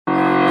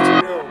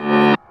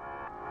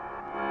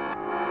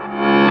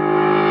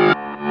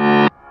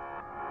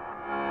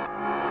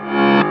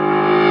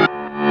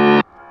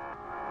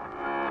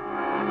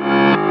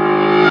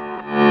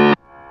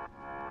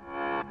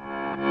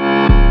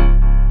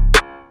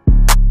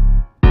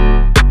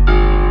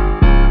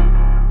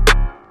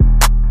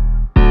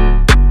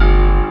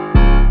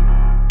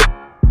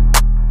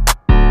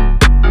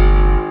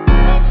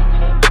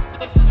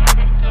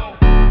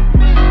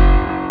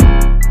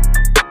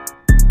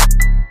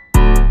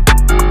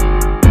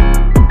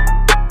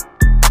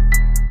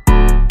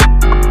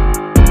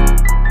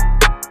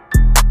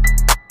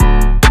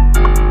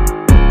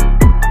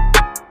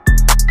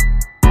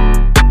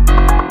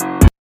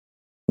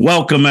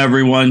Welcome,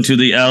 everyone, to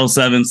the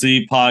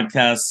L7C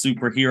Podcast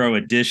Superhero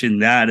Edition.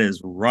 That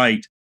is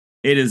right.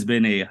 It has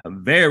been a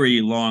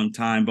very long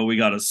time, but we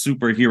got a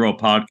superhero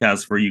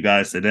podcast for you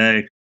guys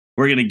today.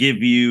 We're going to give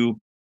you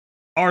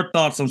our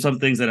thoughts on some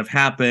things that have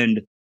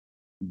happened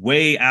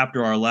way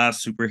after our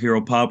last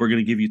superhero pod. We're going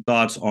to give you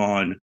thoughts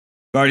on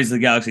Guardians of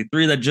the Galaxy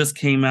 3 that just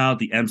came out,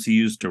 the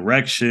MCU's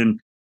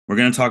direction. We're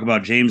going to talk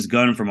about James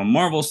Gunn from a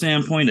Marvel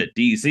standpoint, a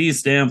DC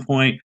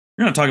standpoint.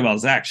 We're going to talk about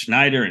Zack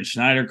Snyder and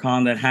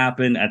SnyderCon that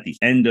happened at the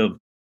end of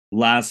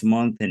last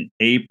month in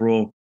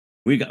April.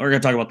 We're going to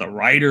talk about the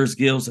Writers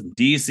Guild, some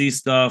DC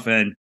stuff,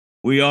 and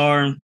we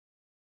are,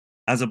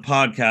 as a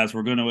podcast,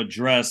 we're going to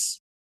address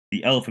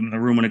the elephant in the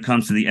room when it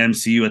comes to the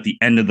MCU at the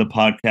end of the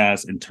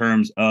podcast in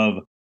terms of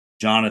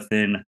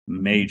Jonathan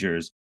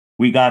Majors.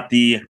 We got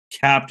the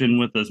captain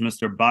with us,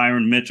 Mr.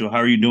 Byron Mitchell. How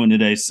are you doing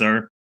today,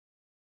 sir?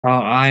 Oh,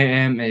 I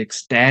am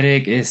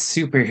ecstatic. It's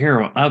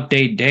superhero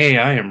update day.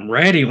 I am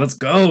ready. Let's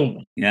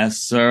go. Yes,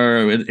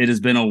 sir. It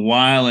has been a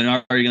while, and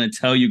are you going to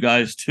tell you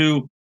guys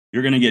too?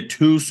 You're going to get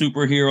two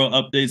superhero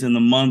updates in the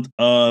month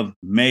of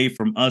May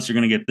from us. You're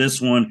going to get this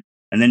one,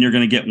 and then you're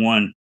going to get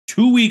one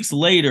 2 weeks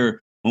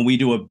later when we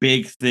do a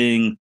big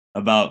thing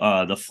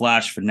about the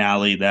Flash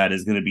finale that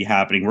is going to be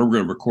happening. We're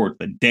going to record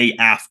the day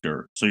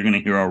after, so you're going to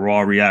hear our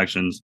raw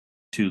reactions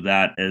to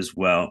that as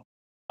well.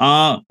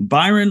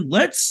 Byron,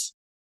 let's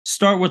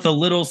start with a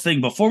little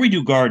thing before we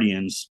do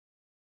Guardians.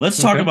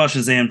 Let's talk about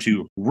Shazam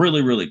 2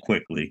 really, really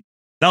quickly.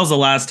 That was the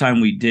last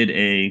time we did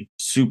a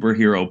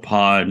superhero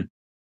pod.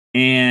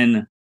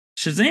 And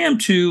Shazam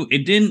 2,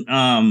 it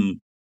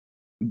didn't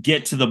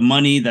get to the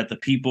money that the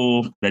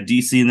people that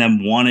DC and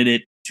them wanted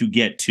it to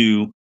get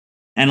to.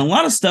 And a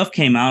lot of stuff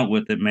came out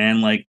with it, man.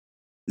 Like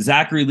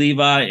Zachary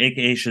Levi,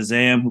 aka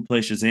Shazam, who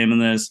plays Shazam in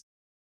this.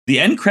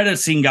 The end credit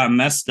scene got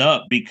messed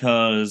up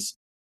because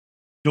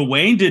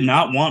Dwayne did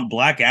not want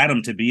Black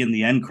Adam to be in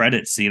the end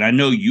credit scene. I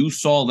know you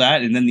saw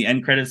that, and then the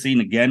end credit scene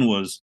again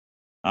was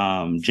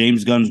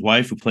James Gunn's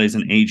wife, who plays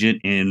an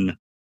agent in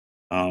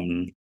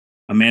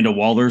Amanda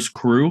Waller's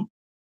crew.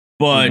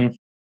 But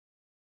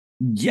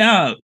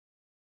yeah,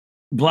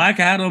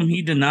 Black Adam,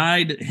 he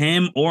denied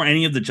him or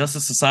any of the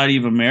Justice Society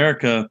of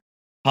America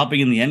popping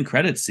in the end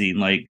credit scene.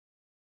 Like,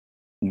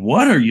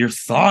 what are your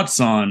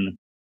thoughts on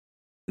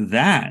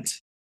that?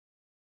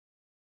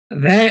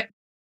 That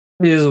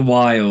is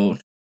wild.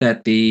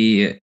 That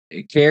the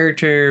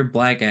character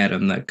Black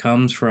Adam that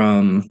comes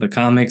from the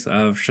comics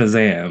of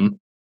Shazam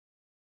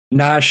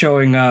not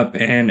showing up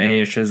in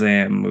a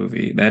Shazam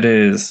movie. That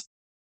is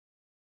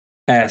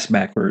ass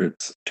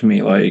backwards to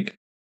me. Like,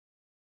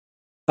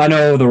 I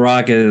know The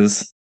Rock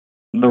is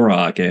The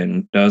Rock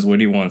and does what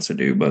he wants to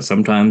do, but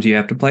sometimes you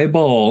have to play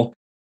ball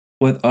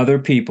with other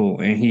people,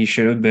 and he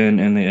should have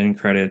been in the end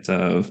credits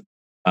of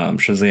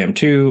Shazam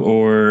 2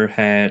 or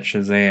had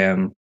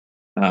Shazam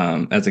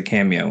as a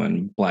cameo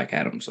in Black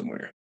Adam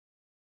somewhere.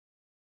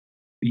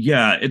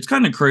 Yeah, it's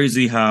kind of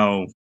crazy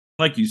how,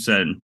 like you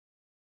said,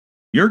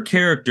 your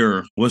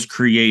character was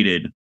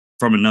created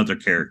from another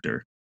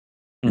character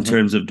in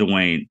terms of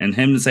Dwayne, and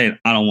him saying,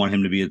 I don't want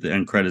him to be at the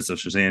end credits of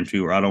Shazam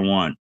 2, or I don't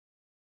want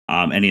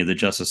any of the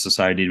Justice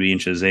Society to be in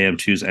Shazam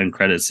 2's end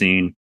credit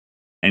scene,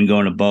 and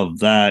going above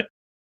that.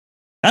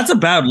 That's a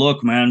bad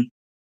look, man.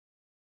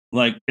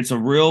 Like, it's a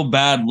real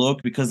bad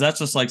look, because that's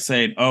just like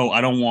saying, oh,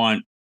 I don't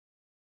want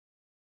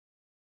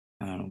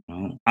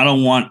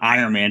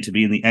Iron Man to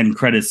be in the end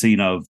credit scene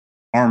of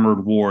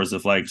Armored Wars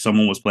if like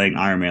someone was playing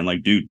Iron Man.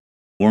 Like, dude,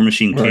 War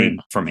Machine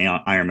came from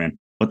Iron Man.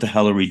 What the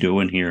hell are we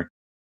doing here?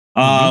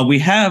 We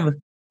have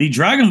the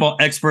Dragon Ball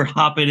expert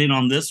hopping in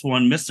on this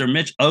one, Mr.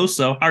 Mitch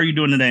Oso. How are you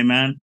doing today,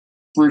 man?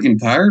 Freaking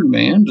tired,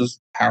 man.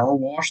 Just power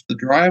washed the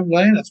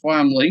driveway. That's why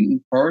I'm late in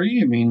the party.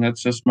 I mean,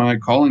 that's just my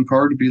calling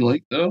card to be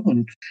late, though.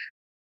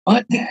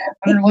 But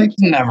better late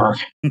than never.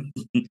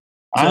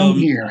 I'm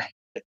here.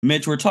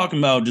 Mitch, we're talking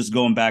about just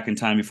going back in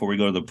time before we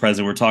go to the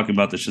present. We're talking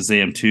about the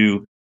Shazam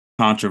 2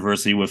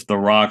 controversy with The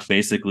Rock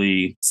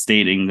basically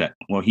stating that,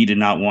 well, he did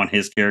not want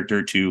his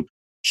character to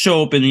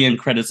show up in the end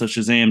credits of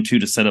Shazam 2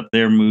 to set up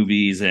their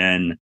movies.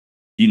 And,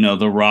 you know,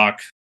 The Rock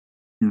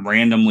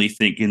randomly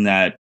thinking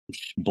that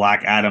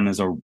Black Adam is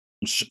a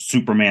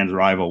Superman's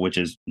rival, which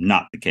is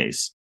not the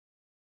case.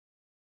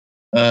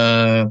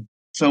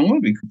 So I'm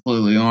going to be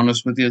completely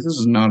honest with you. This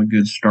is not a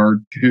good start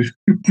to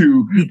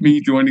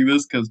me joining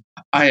this, because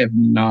I have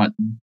not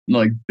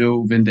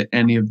dove into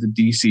any of the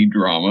DC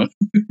drama.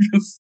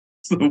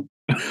 So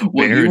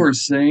what you are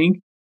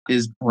saying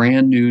is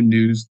brand new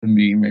news to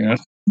me, man.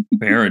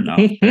 Fair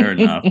enough. Fair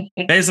enough.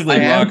 Basically,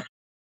 Rock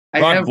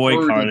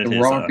boycotted The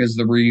Rock is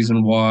the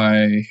reason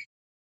why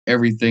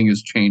everything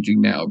is changing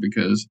now,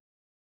 because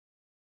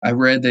I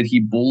read that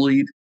he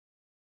bullied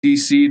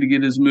DC to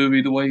get his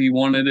movie the way he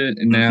wanted it,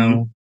 and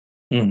now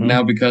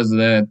because of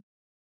that,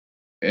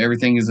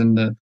 everything is in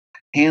the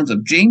hands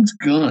of James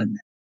Gunn.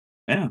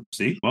 Yeah,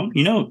 see, well,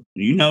 you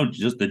know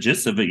just the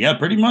gist of it. Yeah,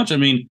 pretty much. I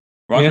mean,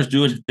 Roger's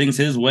doing things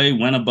his way,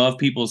 went above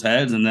people's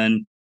heads, and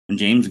then when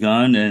James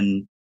Gunn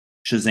and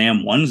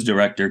Shazam 1's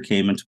director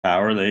came into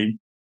power, they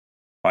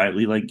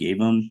quietly gave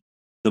him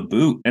the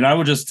boot. And I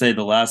would just say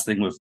the last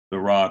thing with The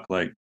Rock,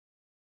 like,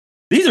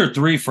 these are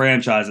 3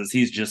 franchises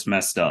he's just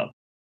messed up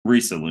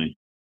recently.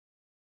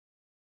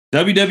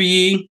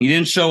 WWE, he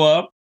didn't show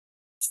up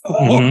for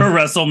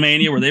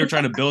WrestleMania, where they were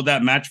trying to build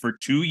that match for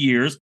 2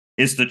 years.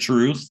 It's the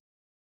truth.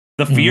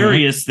 The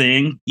Furious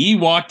thing, he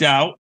walked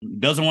out,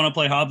 doesn't want to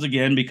play Hobbs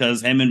again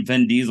because him and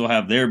Vin Diesel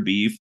have their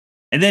beef.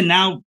 And then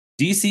now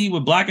DC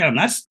with Black Adam.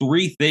 That's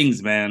 3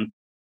 things, man.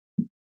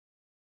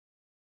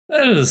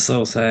 That is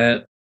so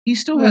sad. He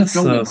still has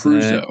Jungle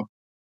Cruise, though.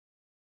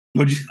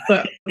 Would you?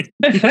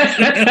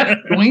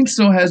 Dwayne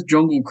still has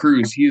Jungle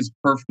Cruise. He is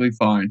perfectly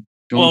fine.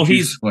 Well,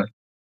 his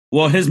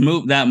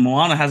move, that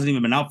Moana hasn't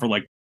even been out for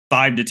like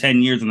 5 to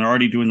 10 years, and they're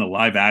already doing the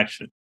live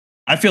action.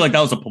 I feel like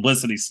that was a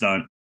publicity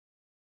stunt.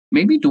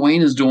 Maybe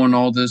Dwayne is doing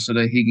all this so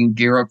that he can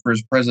gear up for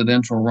his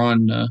presidential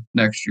run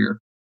next year.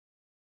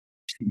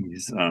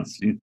 Jesus.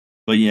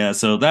 But yeah,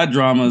 so that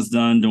drama is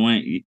done.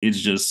 Dwayne, it's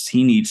just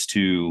he needs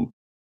to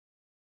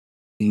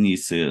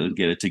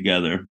get it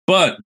together.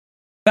 But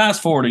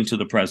fast forwarding to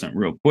the present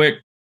real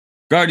quick,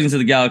 Guardians of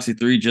the Galaxy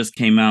 3 just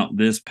came out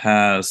this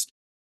past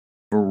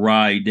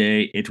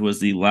Friday. It was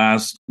the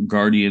last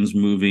Guardians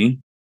movie,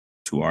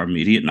 to our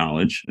immediate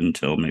knowledge,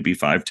 until maybe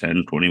 5,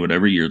 10, 20,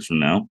 whatever years from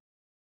now,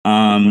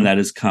 that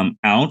has come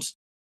out.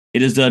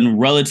 It has done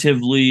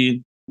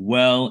relatively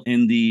well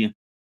in the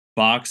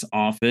box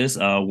office.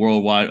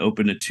 Worldwide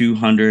opened at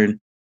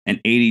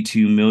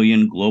 282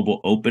 million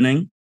global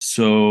opening.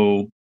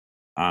 So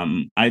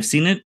I've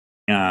seen it.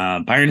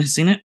 Byron has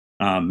seen it.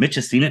 Mitch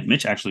has seen it.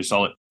 Mitch actually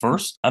saw it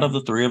first out of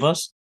the 3 of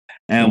us.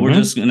 And we're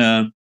just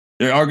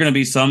there are going to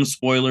be some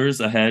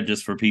spoilers ahead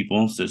just for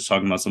people. So just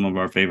talking about some of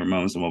our favorite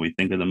moments and what we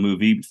think of the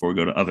movie before we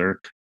go to other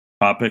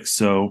topics.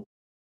 So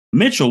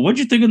Mitchell, what'd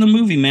you think of the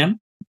movie, man?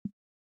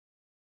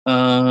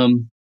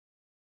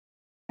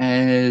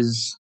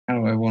 As how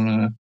do I want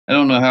to? I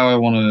don't know how I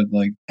want to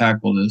like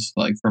tackle this.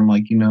 Like from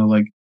like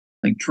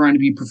trying to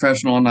be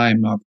professional and I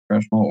am not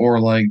professional, or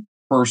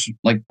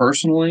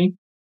personally.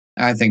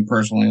 I think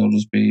personally will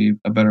just be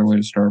a better way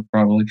to start.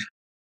 Probably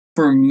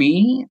for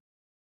me,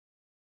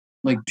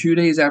 like 2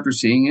 days after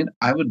seeing it,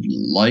 I would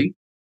like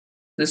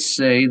to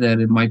say that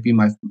it might be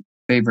my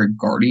favorite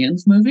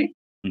Guardians movie.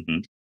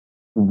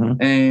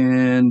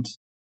 And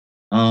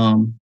I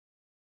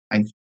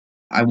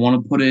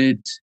want to put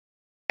it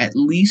at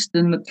least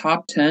in the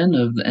top 10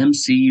 of the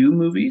MCU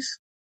movies.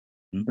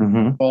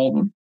 All of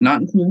them, not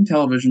including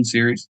television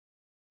series.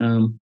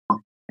 And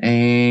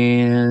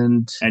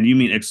you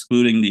mean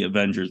excluding the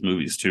Avengers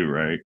movies too,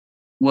 right?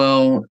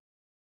 Well,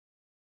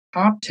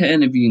 top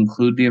 10 if you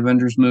include the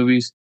Avengers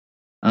movies.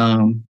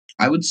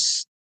 I would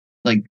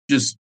like,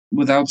 just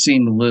without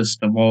seeing the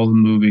list of all the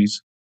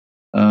movies,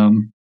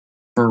 for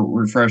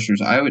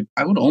refreshers, I would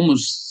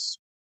almost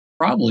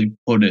probably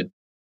put it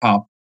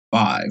top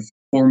 5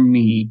 for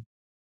me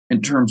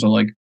in terms of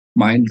like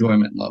my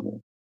enjoyment level.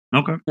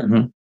 Okay.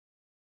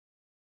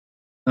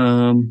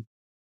 I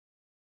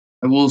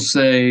will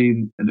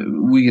say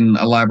we can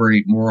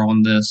elaborate more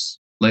on this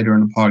later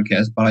in the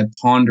podcast, but I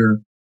ponder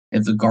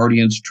if the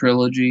Guardians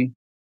trilogy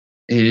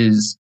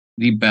is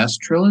the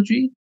best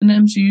trilogy in the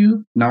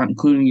MCU, not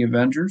including the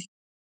Avengers.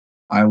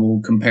 I will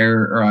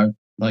compare,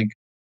 like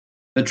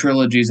the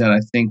trilogies that I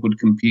think would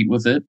compete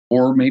with it,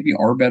 or maybe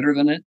are better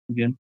than it.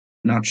 Again,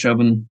 not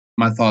shoving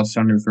my thoughts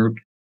down your throat.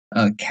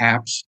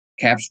 Cap's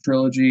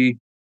trilogy,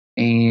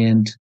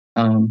 and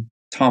Tom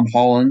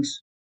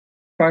Holland's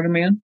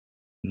Spider-Man.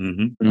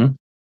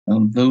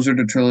 Those are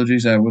the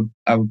trilogies I would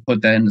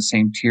put that in the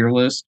same tier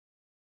list.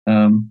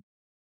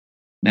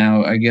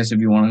 Now, I guess if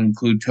you want to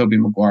include Tobey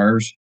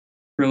Maguire's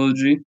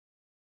trilogy,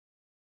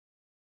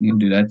 you can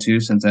do that too,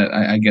 since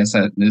I guess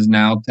that is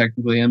now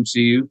technically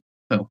MCU,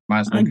 so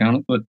might as well count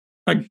it. But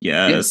I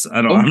guess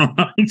I don't know.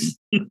 It's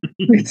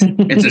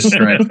a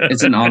stretch.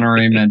 It's an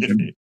honorary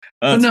mention.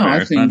 That's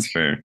fair. That's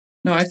fair.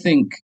 No, I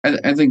think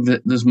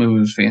that this movie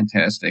was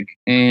fantastic,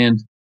 and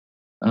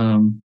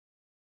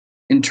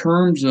in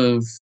terms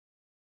of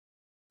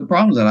the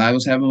problems that I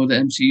was having with the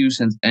MCU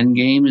since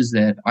Endgame is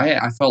that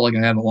I felt like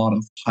I had a lot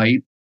of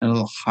hype and a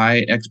little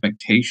high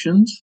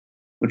expectations,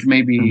 which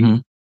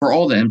maybe for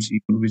all the MCU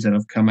movies that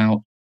have come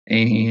out,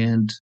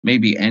 and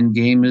maybe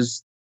Endgame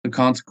is the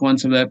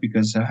consequence of that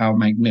because of how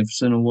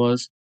magnificent it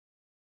was.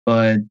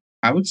 But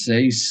I would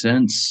say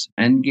since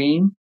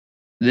Endgame,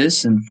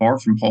 this and Far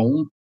From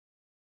Home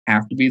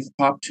have to be the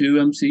top 2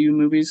 MCU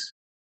movies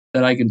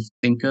that I can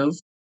think of.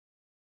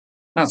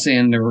 Not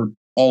saying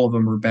all of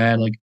them were bad.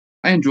 Like,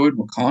 I enjoyed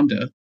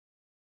Wakanda,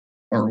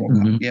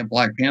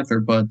 Black Panther,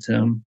 but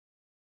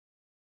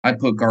I'd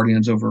put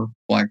Guardians over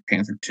Black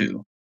Panther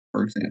 2,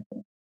 for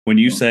example. When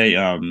you say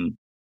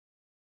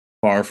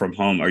Far From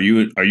Home, are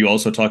you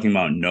also talking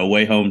about No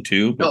Way Home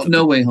too?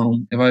 No Way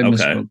Home. If I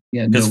misspoke,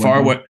 yeah, because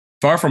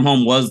Far From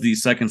Home was the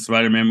second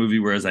Spider-Man movie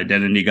where his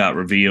identity got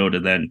revealed,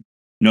 and then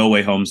No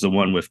Way Home's the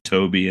one with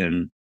Tobey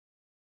and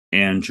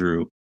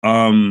Andrew.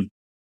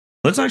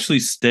 Let's actually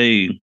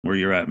stay where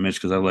you're at,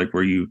 Mitch, because I like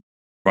where you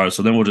brought it.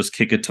 So then we'll just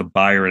kick it to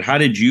Byron. How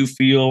did you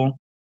feel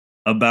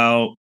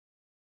about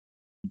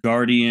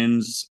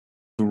Guardians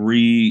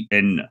three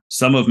and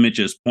some of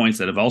Mitch's points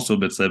that have also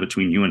been said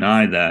between you and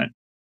I that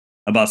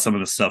about some of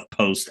the stuff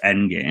post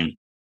Endgame.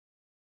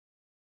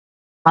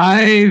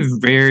 I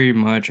very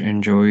much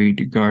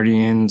enjoyed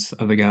Guardians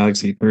of the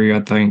Galaxy 3.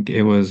 I think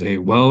it was a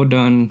well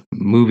done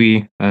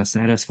movie,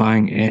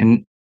 satisfying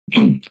end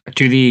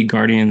to the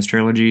Guardians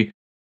trilogy.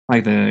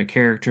 Like the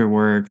character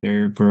work,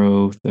 their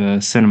growth, the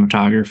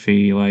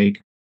cinematography, like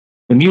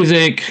the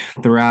music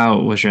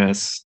throughout was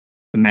just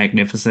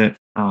magnificent.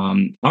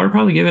 I would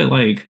probably give it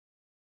like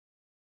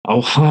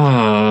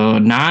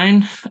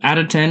 9 out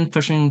of 10,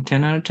 pushing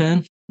 10 out of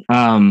 10.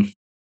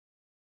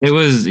 It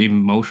was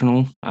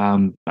emotional.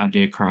 I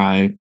did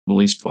cry at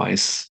least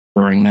twice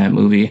during that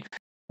movie.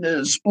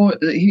 Here's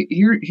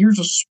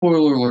a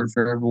spoiler alert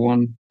for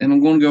everyone, and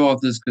I'm going to go off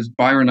this because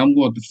Byron, I'm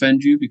going to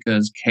defend you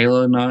because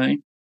Kayla and I,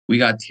 we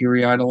got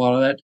teary eyed a lot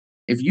of that.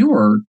 If you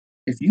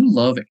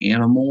love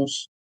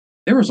animals,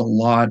 there was a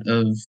lot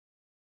of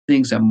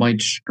things that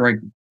might strike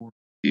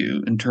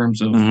you in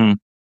terms of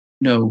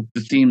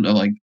the theme of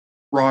like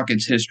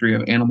Rocket's history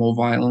of animal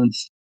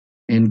violence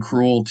and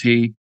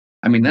cruelty.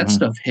 I mean, that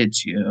stuff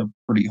hits you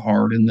pretty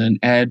hard, and then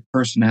add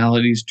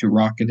personalities to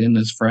Rocket and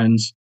his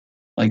friends,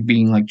 like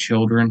being like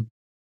children.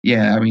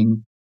 Yeah, I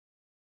mean,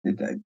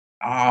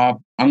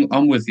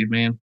 I'm with you,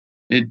 man.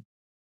 It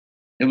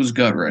was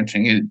gut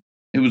wrenching.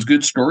 It was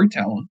good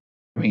storytelling.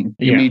 I mean,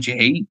 it made you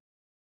hate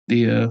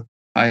the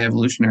High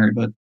Evolutionary,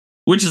 but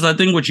which is I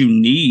think what you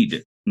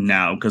need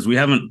now because we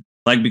haven't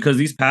because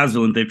these past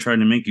villains they've tried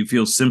to make you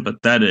feel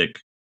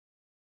sympathetic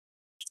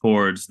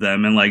towards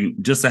them and like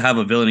just to have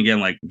a villain again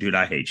like dude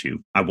I hate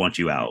you, I want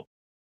you out.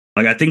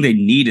 Like I think they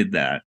needed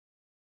that.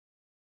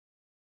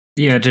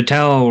 Yeah, to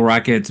tell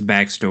Rocket's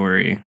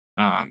backstory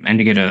and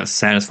to get a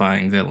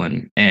satisfying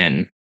villain,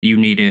 and you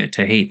needed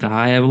to hate the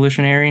High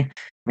Evolutionary,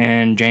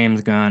 and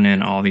James Gunn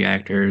and all the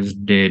actors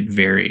did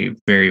very,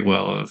 very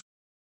well of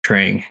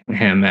portraying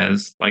him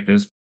as like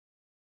this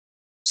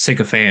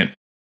sycophant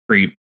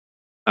creep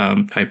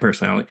type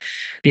personality.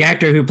 The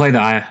actor who played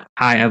the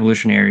High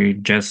Evolutionary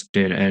just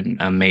did an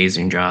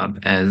amazing job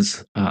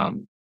as a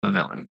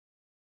villain.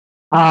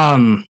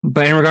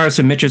 But in regards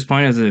to Mitch's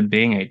point as it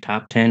being a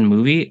top 10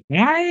 movie,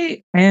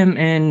 I am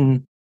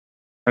in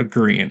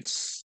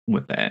agreement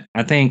with that.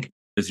 I think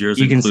is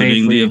yours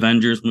including the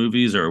Avengers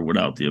movies or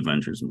without the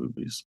Avengers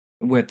movies?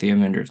 With the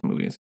Avengers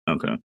movies.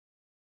 Okay.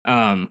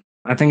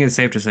 I think it's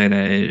safe to say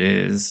that it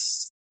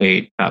is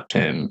a top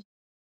 10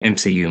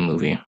 MCU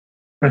movie.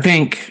 I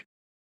think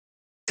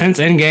since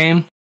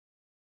Endgame,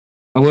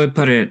 I would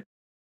put it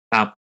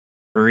top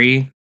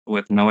 3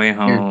 with No Way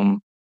Home.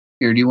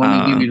 Here, do you want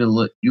me to give you the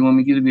list? You want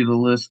me to give you the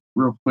list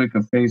real quick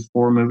of Phase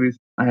 4 movies?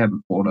 I have it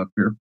pulled up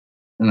here,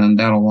 and then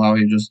that'll allow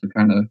you just to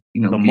kind of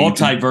the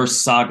multiverse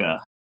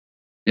saga.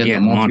 Yeah,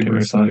 the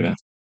multiverse saga.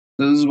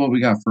 So this is what we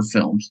got for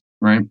films,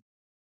 right?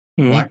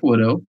 Black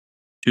Widow.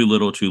 Too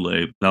little, too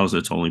late. That was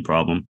its only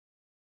problem.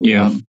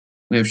 Yeah.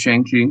 We have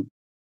Shang-Chi.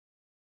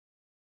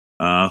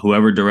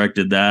 Whoever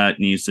directed that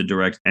needs to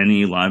direct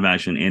any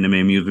live-action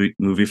anime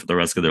movie for the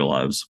rest of their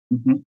lives.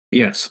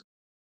 Yes.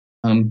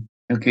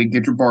 Okay,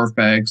 get your barf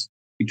bags.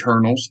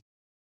 Eternals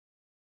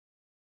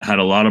had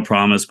a lot of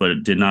promise, but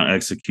it did not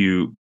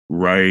execute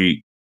right.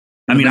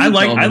 I mean, I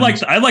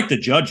like the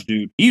Judge,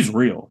 dude. He's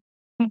real.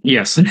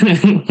 Yes.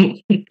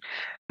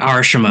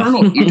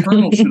 Arashima.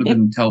 Eternals should have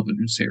been a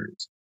television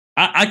series.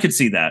 I could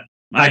see that.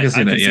 I could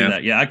see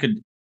that. Yeah, I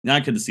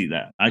could see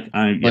that. I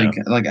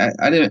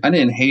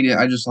didn't hate it.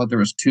 I just thought there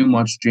was too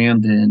much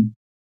jammed in.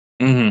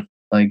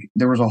 Like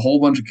there was a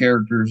whole bunch of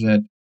characters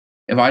that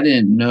if I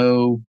didn't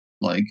know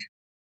like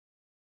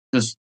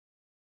just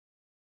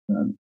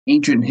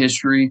ancient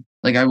history,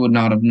 like I would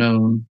not have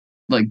known.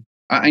 Like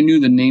I knew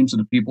the names of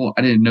the people,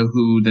 I didn't know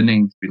who the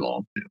names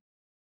belonged to.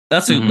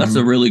 That's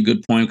a really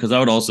good point because I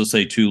would also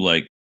say too,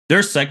 like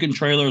their second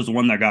trailer is the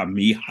one that got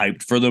me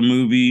hyped for the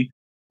movie,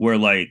 where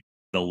like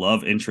the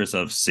love interest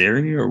of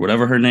Siri or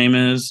whatever her name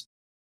is,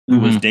 who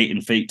was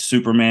dating fake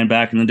Superman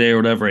back in the day or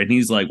whatever, and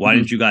he's like, "Why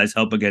didn't you guys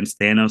help against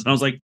Thanos?" And I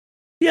was like,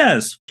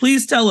 "Yes,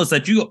 please tell us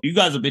that you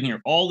guys have been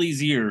here all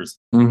these years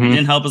and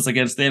didn't help us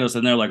against Thanos."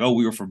 And they're like, "Oh,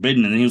 we were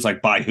forbidden." And then he was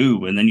like, "By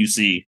who?" And then you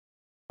see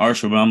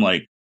Arsham. I'm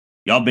like,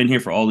 "Y'all been here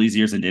for all these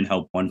years and didn't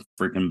help one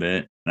freaking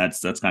bit."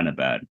 That's kind of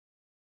bad.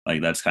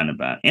 Like that's kind of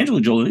bad.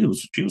 Angela Jolie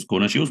she was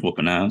cool and she was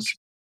whooping ass.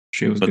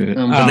 She was good.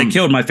 But they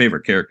killed my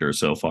favorite character,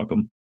 so fuck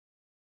them.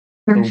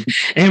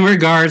 In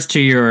regards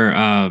to your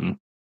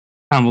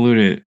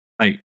convoluted,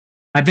 like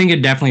I think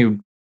it definitely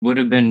would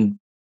have been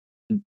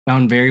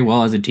done very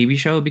well as a TV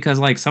show because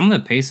like some of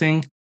the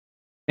pacing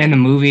in the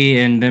movie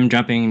and them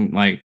jumping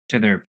like to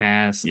their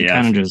past, it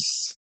kind of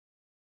just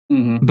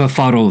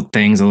befuddled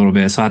things a little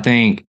bit. So I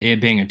think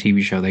it being a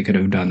TV show, they could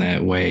have done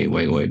that way,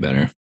 way, way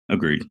better.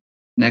 Agreed.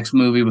 Next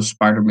movie was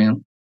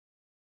Spider-Man,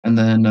 and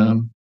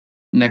then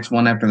next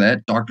one after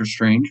that, Doctor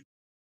Strange.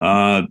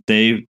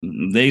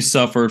 They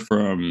suffered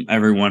from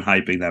everyone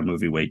hyping that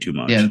movie way too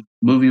much. Yeah,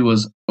 movie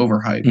was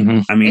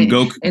overhyped. I mean,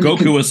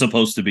 Goku was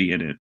supposed to be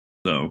in it,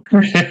 so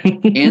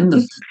and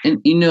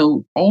you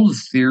know all the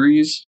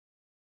theories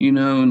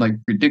and like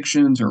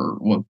predictions or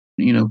what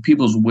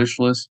people's wish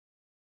list,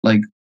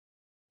 like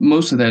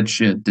most of that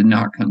shit did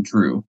not come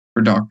true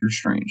for Doctor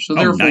Strange. So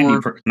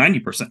therefore,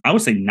 90%. I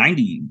would say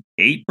 98%.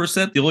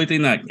 The only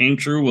thing that came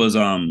true was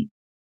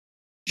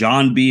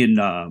John being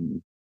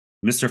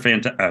Mr.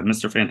 Fantastic.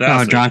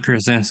 Oh, John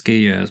Krasinski,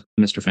 yes,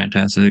 Mr.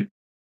 Fantastic.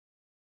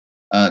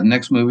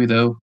 Next movie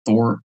though,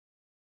 Thor,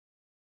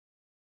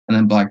 and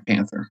then Black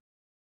Panther.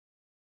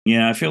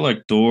 Yeah, I feel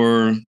like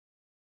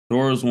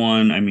Thor's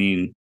one. I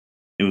mean,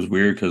 it was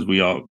weird because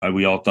we all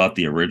thought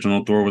the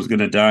original Thor was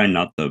gonna die,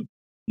 not the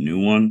new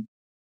one.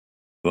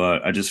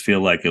 But I just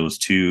feel like it was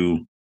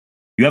too.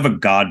 You have a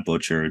God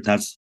Butcher.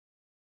 That's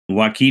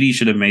Waikiki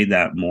should have made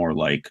that more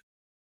like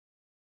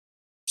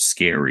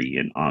scary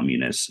and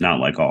ominous, not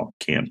like all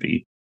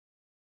campy.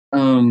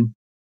 You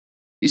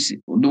see,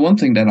 the one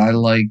thing that I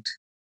liked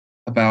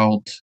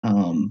about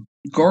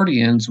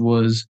Guardians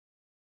was,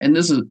 and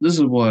this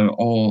is what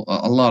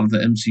a lot of the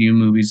MCU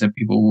movies that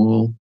people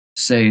will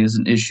say is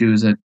an issue,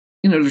 is that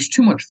there's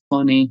too much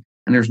funny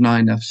and there's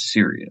not enough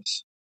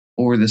serious,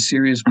 or the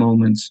serious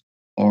moments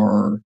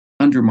are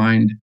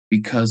undermined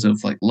because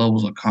of like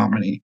levels of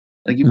comedy.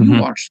 Like if you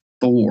watch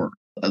Thor,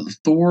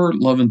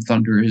 Love and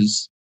Thunder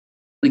is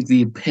like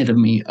the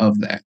epitome of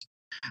that.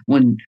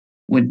 When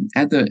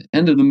at the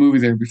end of the movie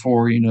there,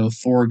 before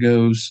Thor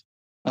goes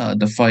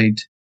to fight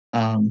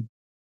Gore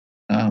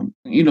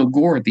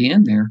at the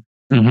end there,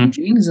 when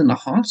Jane is in the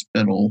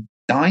hospital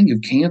dying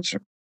of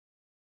cancer.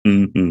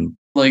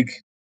 Like,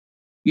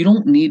 you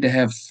don't need to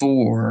have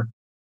Thor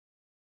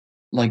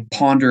like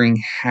pondering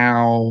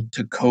how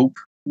to cope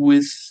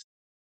with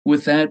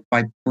that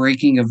by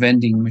breaking a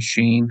vending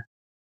machine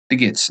to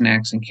get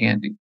snacks and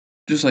candy.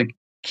 Just like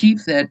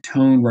keep that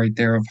tone right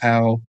there of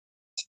how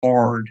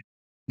hard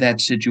that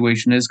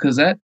situation is, because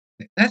that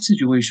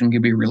situation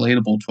can be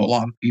relatable to a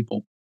lot of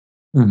people.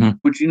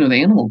 But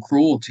the animal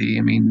cruelty,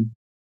 I mean,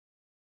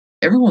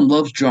 everyone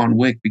loves John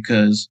Wick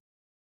because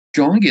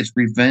John gets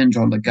revenge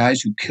on the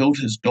guys who killed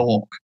his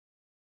dog.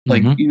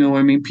 Like, I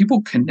mean,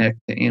 people connect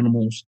to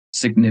animals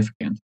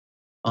significant.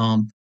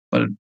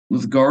 But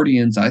with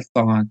Guardians, I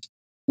thought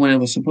when it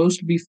was supposed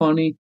to be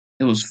funny,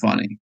 it was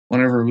funny.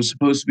 Whenever it was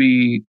supposed to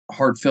be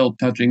heartfelt,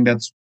 touching,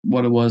 that's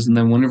what it was. And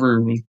then whenever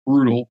it was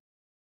brutal,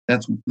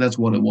 that's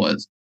what it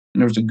was.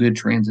 And there was a good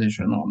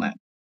transition on that.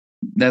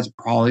 That's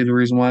probably the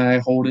reason why I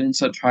hold it in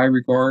such high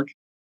regard.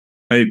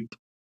 I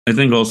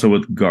think also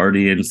with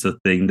Guardians, the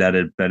thing that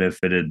it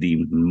benefited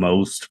the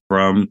most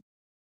from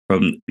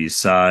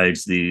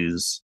besides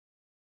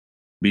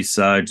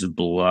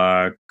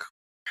Black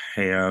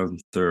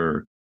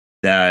Panther,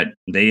 that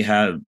they've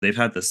had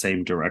the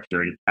same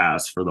director and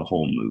cast for the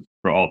whole movie,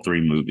 for all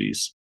three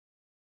movies.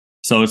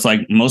 So it's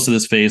like most of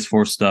this Phase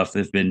 4 stuff,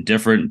 they've been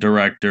different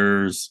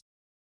directors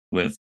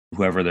with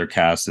whoever their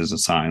cast is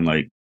assigned.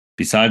 Like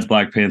besides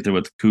Black Panther,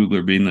 with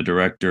Coogler being the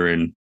director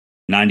and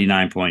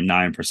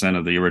 99.9%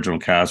 of the original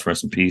cast,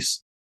 rest in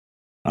peace,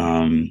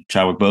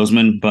 Chadwick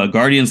Boseman. But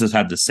Guardians has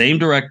had the same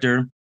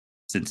director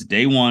since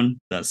day one,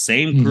 the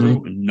same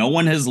crew. No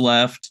one has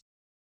left.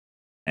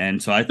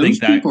 And so I think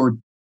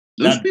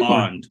those people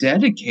are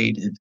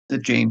dedicated to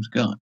James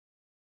Gunn.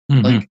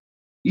 Like,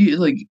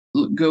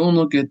 go and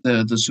look at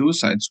the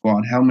Suicide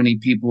Squad. How many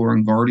people were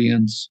in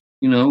Guardians,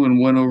 and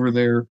went over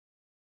there,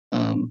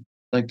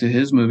 like to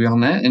his movie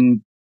on that,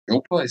 and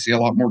you'll probably see a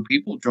lot more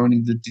people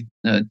joining the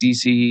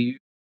DCU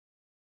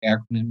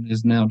acronym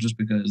is now, just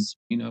because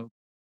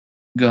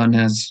Gunn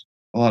has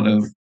a lot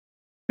of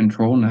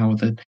control now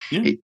with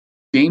it.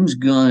 James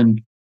Gunn,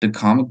 the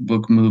comic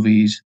book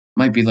movies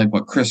might be like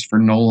what Christopher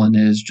Nolan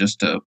is just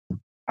to,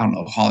 I don't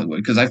know, Hollywood,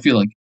 because I feel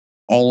like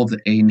all of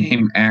the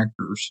A-name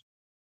actors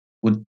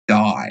would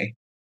die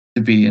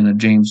to be in a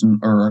James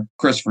or a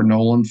Christopher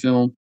Nolan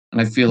film,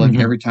 and I feel like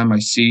every time I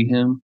see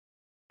him,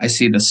 I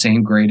see the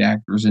same great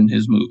actors in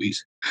his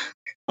movies.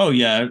 Oh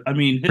yeah, I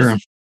mean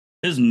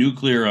his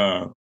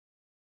nuclear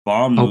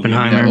bomb movie.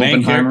 Oppenheimer. I mean, the main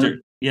Oppenheimer.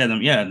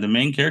 character, the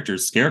main character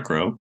is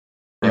Scarecrow.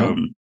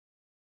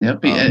 Yep.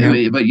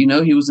 But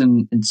he was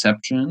in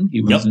Inception.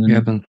 He was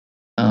in.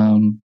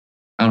 I'm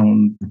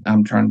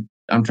trying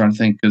to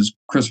think, because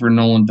Christopher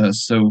Nolan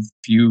does so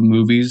few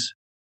movies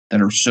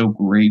that are so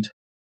great.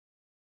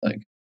 Like,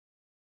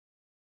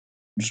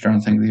 I'm just trying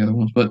to think of the other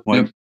ones, but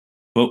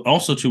But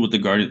also too with the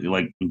Guardian,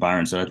 like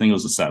Byron said, I think it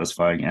was a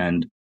satisfying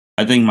end.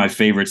 I think my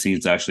favorite scene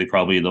is actually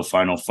probably the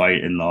final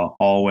fight in the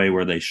hallway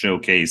where they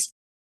showcase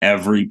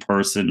every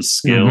person's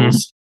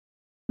skills.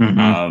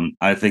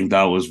 I think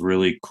that was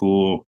really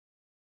cool.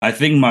 I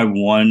think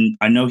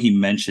I know he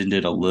mentioned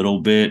it a little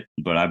bit,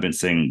 but I've been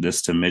saying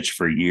this to Mitch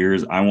for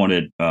years. I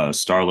wanted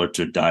Star-Lord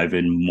to dive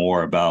in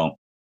more about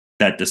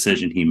that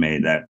decision he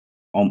made that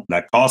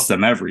cost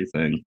them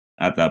everything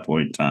at that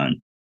point in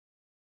time.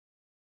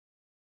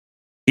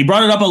 He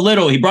brought it up a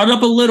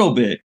little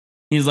bit.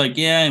 He's like,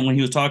 yeah, and when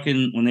he was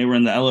talking, when they were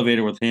in the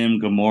elevator with him,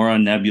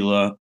 Gamora,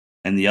 Nebula,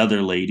 and the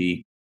other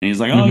lady, and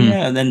he's like, oh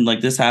yeah, and then like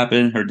this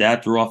happened. Her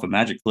dad threw off a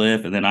magic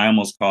cliff, and then I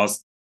almost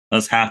cost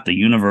us half the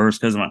universe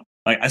because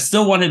I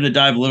still want him to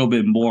dive a little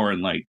bit more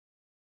and like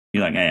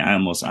You're like, hey,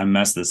 I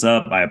messed this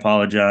up. I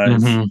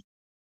apologize. Mm-hmm.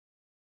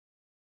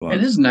 But,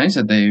 it is nice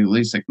that they at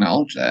least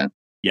acknowledge that.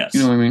 yes.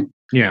 You know what I mean?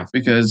 Yeah.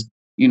 Because,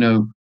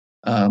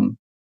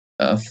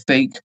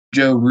 fake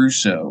Joe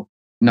Russo,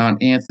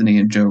 not Anthony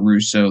and Joe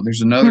Russo.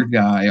 There's another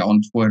guy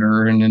on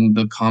Twitter and in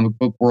the comic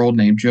book world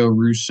named Joe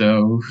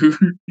Russo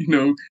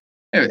who,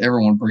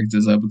 everyone brings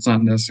this up. It's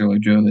not necessarily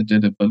Joe that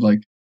did it, but like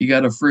you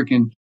got a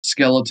freaking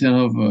skeleton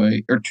of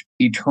a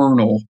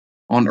Eternal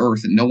on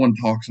Earth, and no one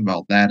talks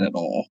about that at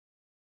all.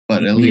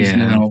 But at least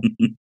now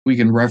we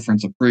can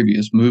reference a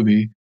previous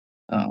movie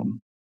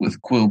with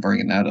Quill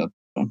bringing that up.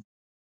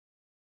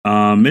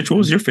 Mitch, what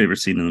was your favorite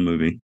scene in the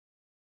movie?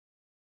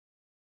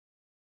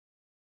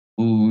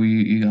 Ooh,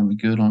 you got me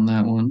good on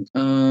that one.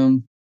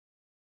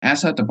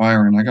 Ask that to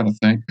Byron. I gotta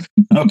think.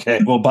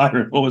 Okay, well,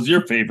 Byron, what was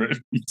your favorite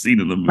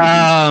scene in the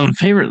movie?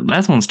 Favorite.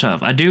 That one's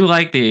tough. I do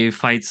like the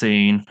fight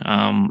scene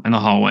in the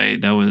hallway.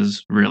 That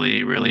was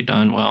really, really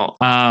done well.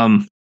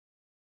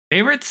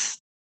 Favorites,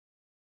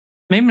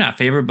 maybe not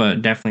favorite,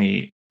 but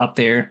definitely up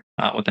there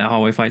with that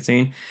hallway fight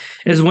scene,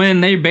 is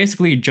when they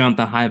basically jumped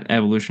the Hive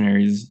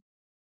evolutionaries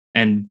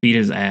and beat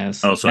his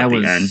ass. Oh, so that at the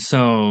was end.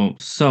 so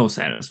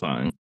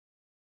satisfying.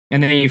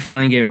 And then you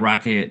finally get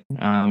Rocket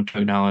to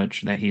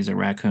acknowledge that he's a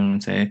raccoon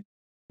and say,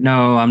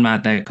 "No, I'm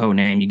not that code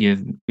name you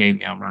gave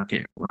me. I'm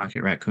Rocket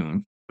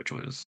Raccoon," which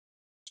was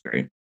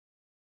great.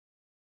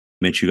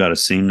 Mitch, you got a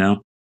scene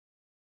now?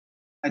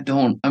 I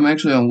don't. I'm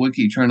actually on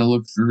Wiki trying to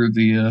look through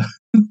the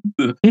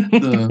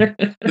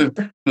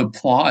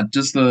plot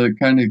just to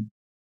kind of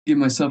give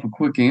myself a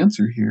quick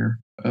answer here.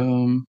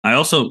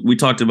 We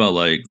talked about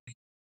like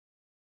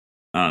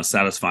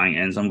satisfying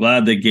ends. I'm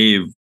glad they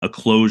gave a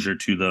closure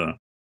to the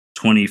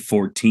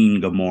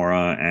 2014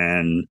 Gamora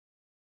and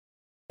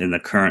in the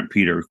current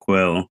Peter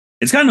Quill.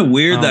 It's kind of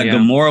weird that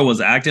Gamora was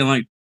acting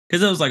like,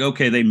 because it was like,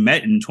 okay, they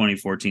met in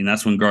 2014.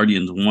 That's when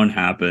Guardians 1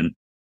 happened.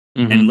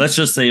 Mm-hmm. And let's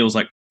just say it was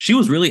like she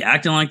was really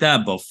acting like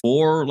that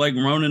before like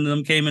Ronan and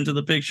them came into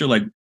the picture.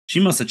 Like she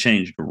must have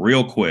changed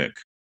real quick.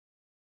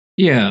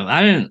 Yeah,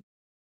 I didn't.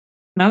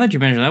 Now that you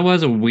mentioned, that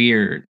was a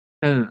weird.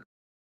 I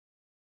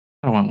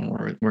don't want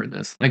to word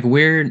this like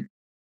weird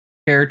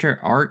character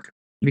arc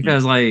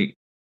because like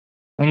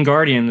in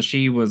Guardians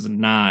she was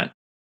not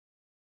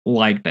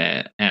like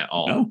that at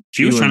all. No,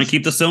 she was trying to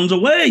keep the stones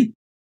away.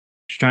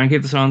 She's trying to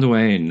keep the stones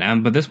away,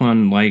 but this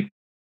one, like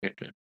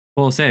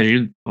Paul says,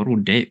 you're a total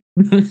dick.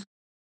 But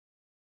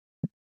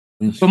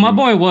my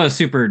boy was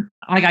super.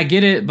 Like I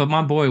get it, but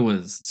my boy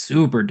was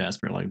super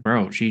desperate. Like,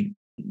 bro, she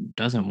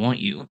doesn't want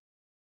you.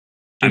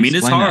 I mean,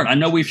 it's hard. I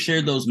know we've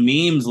shared those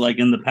memes like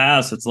in the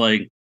past. It's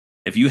like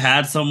if you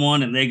had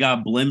someone and they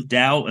got blimped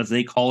out, as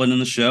they call it in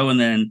the show, and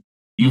then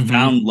you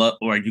found love,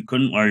 or you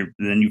couldn't, or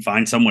then you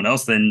find someone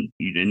else, then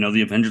you didn't know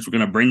the Avengers were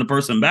going to bring the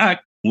person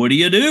back. What do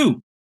you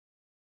do?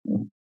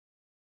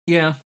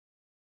 Yeah,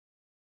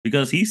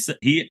 because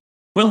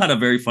Quill had a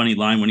very funny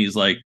line when he's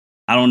like,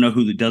 "I don't know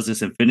who does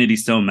this Infinity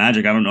Stone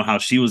magic. I don't know how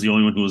she was the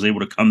only one who was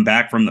able to come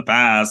back from the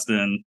past."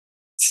 And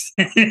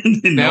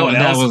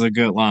that was a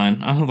good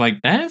line. I was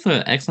like, that is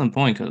an excellent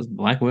point because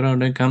Black Widow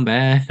didn't come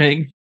back.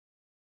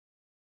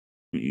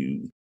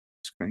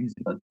 It's crazy.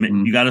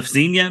 You got a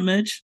scene yet,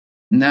 Mitch?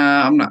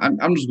 Nah, I'm not.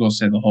 I'm just gonna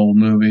say the whole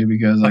movie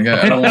because like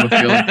I don't want to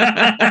feel.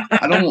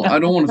 I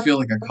don't want to feel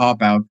like a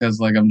cop out because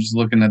like I'm just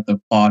looking at the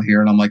plot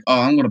here and I'm like,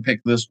 oh, I'm gonna pick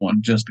this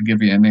one just to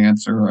give you an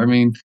answer. I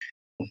mean,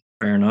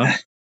 fair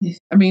enough.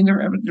 I mean,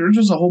 there's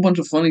just a whole bunch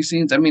of funny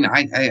scenes. I mean,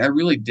 I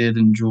really did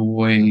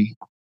enjoy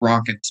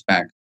Rocket's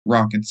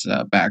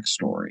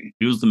backstory.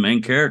 He was the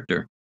main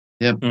character.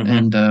 Yep,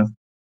 and the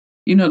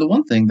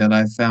one thing that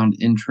I found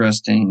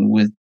interesting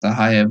with the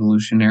High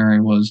Evolutionary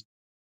was,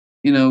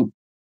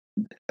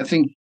 I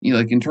think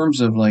like in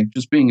terms of like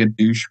just being a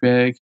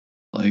douchebag,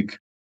 like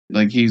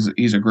he's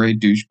a great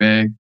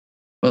douchebag,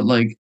 but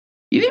like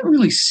you didn't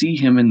really see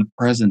him in the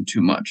present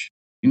too much.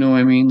 You know what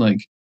I mean?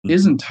 Like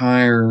his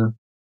entire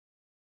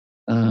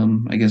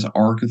I guess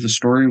arc of the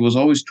story was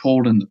always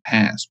told in the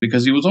past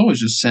because he was always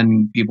just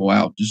sending people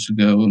out just to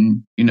go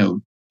and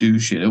do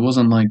shit. It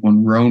wasn't like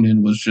when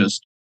Ronan was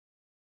just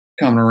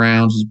coming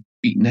around just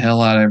beating the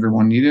hell out of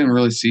everyone. You didn't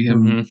really see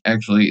him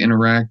actually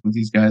interact with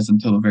these guys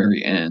until the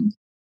very end.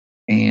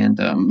 And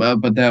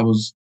but that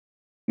was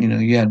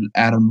you had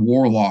Adam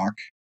Warlock,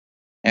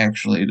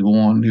 actually the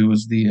one who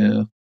was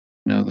the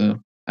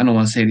I don't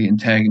want to say the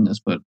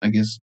antagonist, but I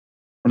guess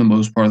for the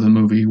most part of the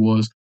movie he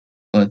was.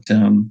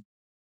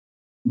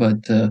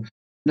 But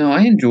no,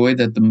 I enjoyed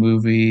that the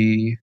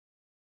movie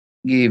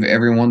gave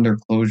everyone their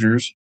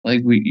closures.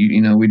 Like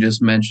we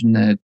just mentioned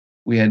that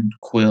we had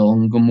Quill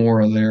and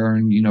Gamora there,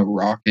 and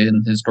Rocket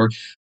and his story,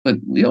 but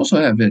we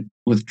also have it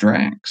with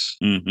Drax.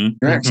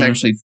 Drax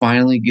actually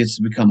finally gets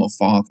to become a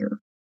father,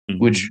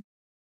 which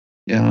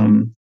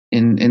and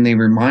they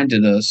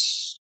reminded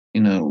us,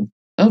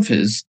 of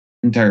his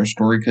entire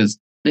story because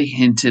they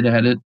hinted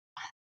at it,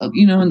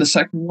 in the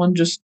second one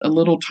just a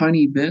little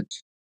tiny bit,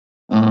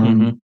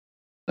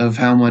 of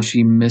how much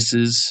he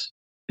misses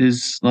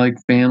his like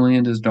family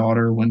and his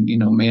daughter when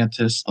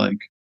Mantis like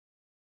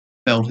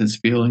felt his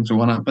feelings or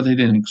whatnot, but they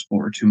didn't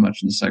explore it too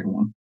much in the second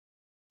one.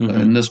 But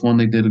Mhm. in this one,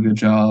 they did a good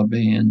job,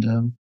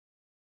 and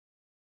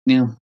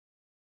yeah.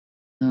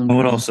 I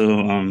would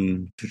also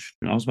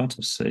I was about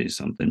to say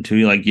something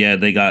too. Like, yeah,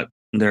 they got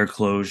their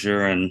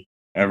closure and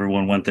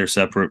everyone went their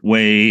separate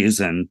ways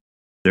and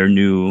their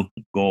new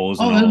goals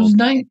and Oh, it all. was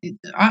nice.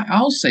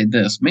 I'll say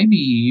this. Maybe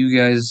you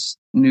guys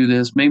knew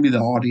this. Maybe the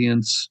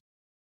audience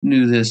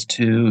knew this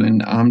too,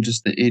 and I'm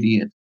just the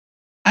idiot.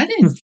 I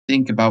didn't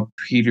think about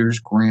Peter's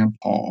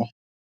grandpa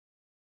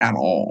at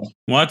all.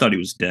 Well, I thought he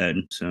was dead,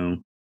 so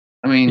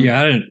I mean,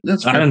 Yeah,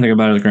 that's I fair. didn't think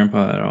about his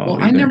grandpa at all.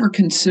 Well, I either. never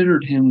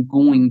considered him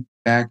going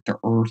back to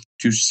Earth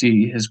to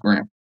see his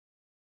grandpa.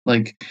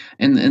 Like,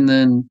 and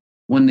then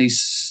when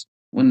because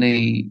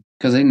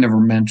they never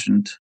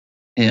mentioned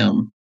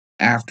him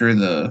after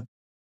the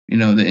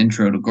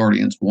intro to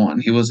Guardians 1.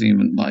 He wasn't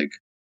even like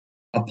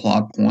a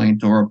plot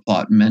point or a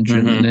plot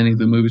mention in any of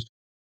the movies.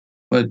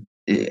 But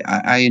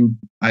I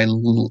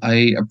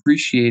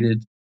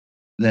appreciated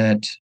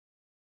that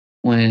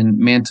when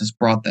Mantis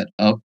brought that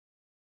up,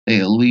 they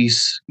at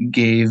least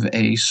gave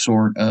a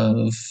sort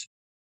of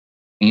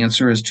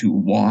answer as to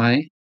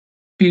why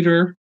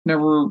Peter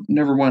never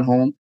went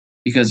home,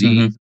 because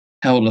he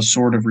held a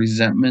sort of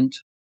resentment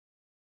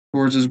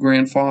towards his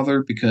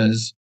grandfather,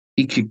 because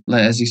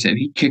as he said,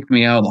 he kicked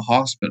me out of the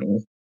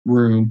hospital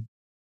room,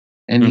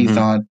 and he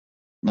thought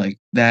like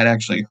that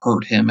actually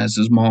hurt him, as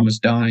his mom is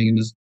dying and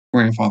his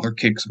grandfather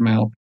kicks him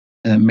out.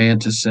 And then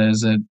Mantis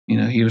says that,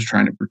 he was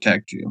trying to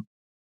protect you.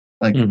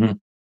 Like,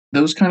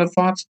 those kind of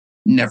thoughts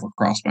never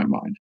crossed my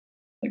mind.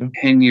 Like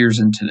 10 years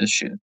into this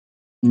shit,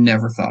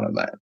 never thought of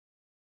that.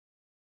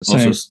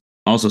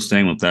 Also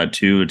staying with that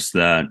too, it's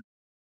that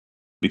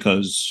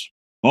because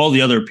all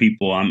the other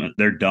people,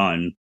 they're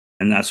done,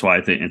 and that's why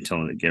I think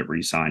until they get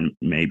re-signed,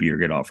 maybe or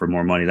get offered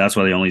more money. That's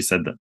why they only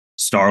said that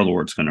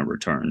Star-Lord's going to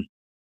return.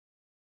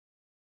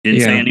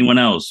 Didn't say anyone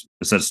else.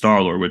 It said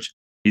Star-Lord, which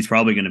he's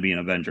probably going to be in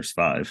Avengers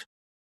 5.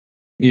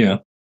 Yeah,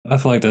 I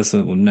feel like that's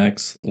the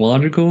next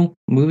logical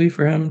movie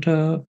for him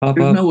to pop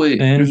There's up. no way. in.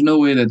 There's no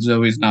way that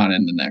Zoe's not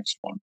in the next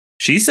one.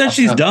 She said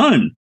she's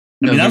done.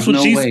 I mean, there's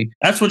no way.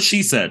 That's what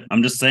she said.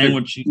 I'm just saying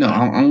what she said. No,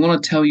 I'm going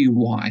to tell you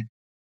why.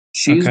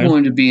 She's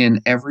going to be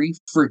in every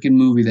freaking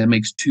movie that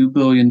makes $2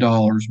 billion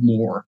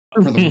more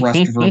for the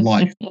rest of her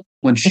life.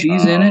 When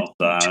she's in it,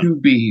 two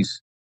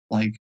B's.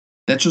 Like,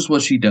 that's just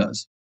what she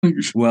does.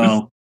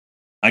 Well,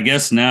 I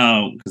guess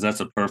now, because that's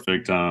a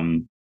perfect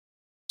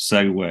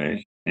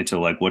segue into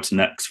like what's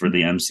next for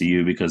the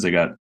MCU, because they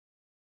got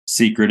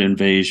Secret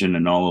Invasion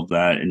and all of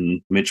that,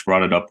 and Mitch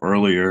brought it up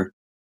earlier.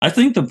 I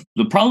think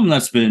the problem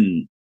that's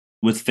been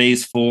with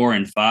Phase 4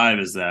 and 5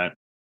 is that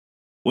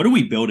what are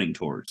we building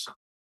towards?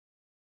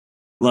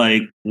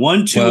 Like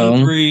 1, 2,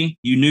 and 3,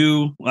 you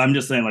knew. I'm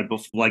just saying, like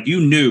before, like you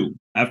knew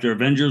after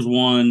Avengers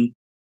 1,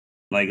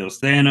 like it was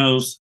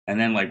Thanos, and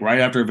then like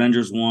right after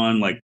Avengers 1,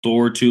 like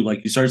Thor 2,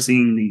 like you start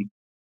seeing the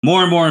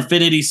more and more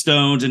Infinity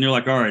Stones, and you're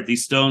like, all right,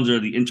 these stones are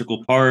the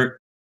integral part.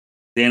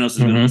 Thanos is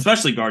gonna,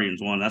 especially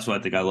Guardians 1. That's why I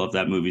think I love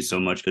that movie so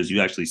much, because you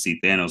actually see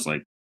Thanos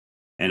like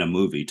in a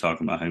movie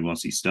talking about how he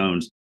wants these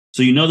stones.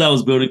 So you know that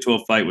was building to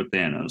a fight with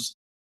Thanos.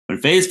 When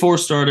Phase 4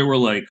 started, we're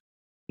like,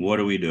 what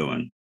are we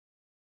doing?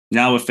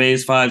 Now with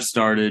Phase 5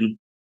 started,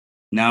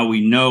 now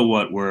we know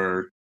what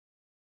we're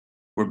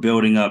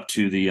building up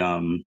to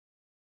the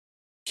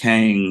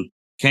Kang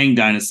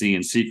Dynasty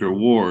and Secret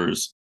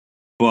Wars,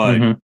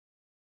 but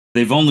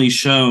they've only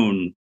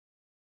shown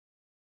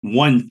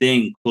one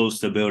thing close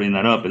to building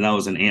that up, and that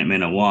was an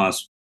Ant-Man and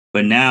Wasp.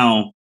 But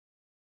now,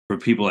 for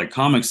people like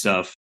comic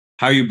stuff,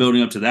 how are you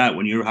building up to that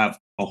when you have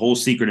a whole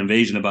Secret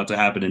Invasion about to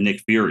happen in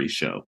Nick Fury's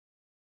show?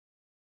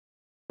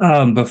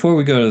 Before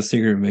we go to the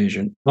Secret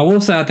Invasion, I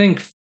will say I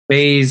think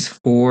Phase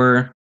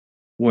 4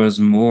 was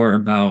more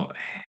about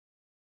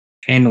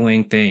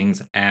handling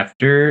things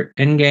after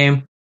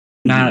Endgame,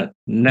 not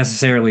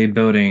necessarily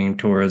building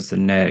towards the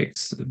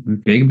next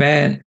big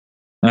bad.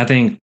 And I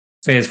think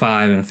Phase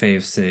 5 and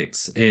Phase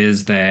 6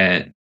 is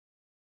that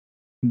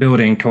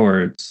building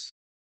towards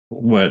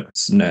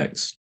what's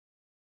next.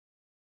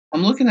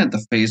 I'm looking at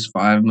the Phase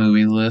 5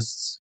 movie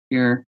lists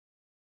here,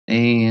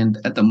 and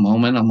at the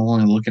moment, I'm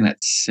only looking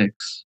at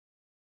 6.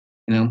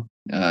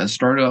 It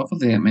started off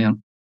with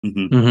Ant-Man,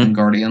 and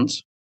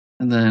Guardians,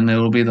 and then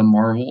it'll be the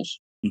Marvels,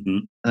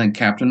 and then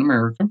Captain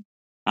America.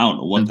 I don't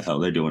know what the hell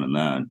they're doing in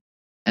that.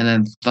 And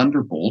then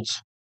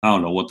Thunderbolts. I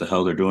don't know what the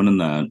hell they're doing in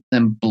that.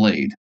 Then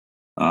Blade.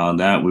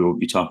 That we will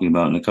be talking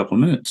about in a couple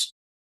of minutes.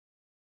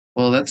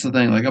 Well, that's the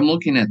thing. Like, I'm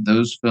looking at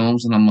those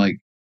films, and I'm like,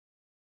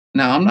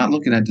 now I'm not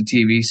looking at the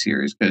TV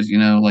series, because,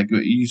 like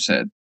what you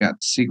said, you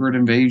got Secret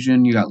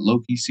Invasion, you got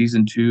Loki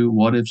Season 2,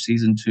 What If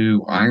Season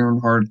 2,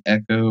 Ironheart,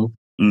 Echo.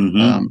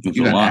 You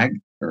got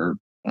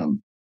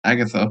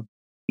Agatha.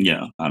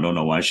 Yeah, I don't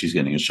know why she's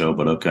getting a show,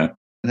 but okay.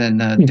 And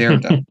then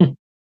Daredevil.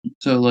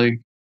 So,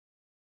 like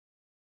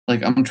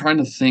I'm trying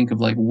to think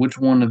of, like, which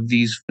one of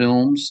these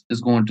films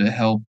is going to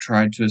help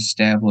try to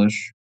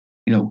establish,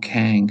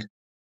 Kang,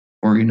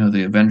 or,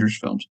 the Avengers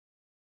films.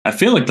 I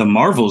feel like the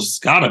Marvels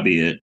gotta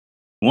be it.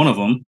 One of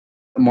them.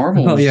 The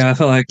Marvels. I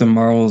feel like the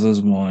Marvels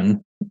is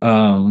one.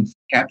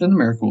 Captain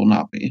America will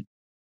not be,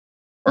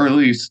 or at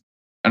least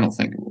I don't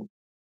think it will.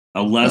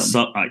 Unless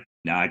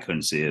I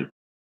couldn't see it.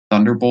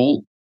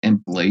 Thunderbolt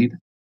and Blade.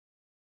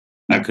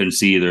 I couldn't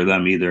see either of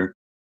them either.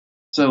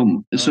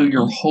 So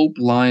your hope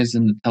lies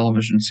in the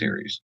television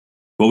series.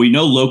 But we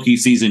know Loki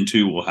season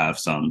 2 will have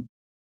some.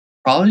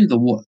 Probably the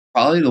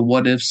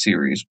What If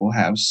series will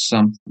have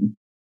something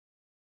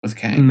with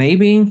Kang.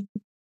 Maybe.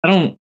 I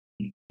don't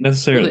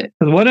necessarily.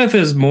 Because What If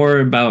is more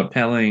about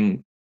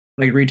retelling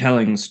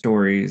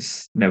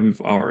stories that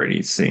we've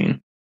already seen.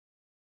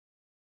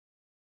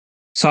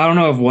 So I don't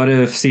know if What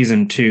If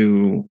season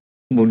 2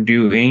 will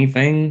do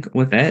anything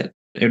with that.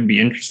 It would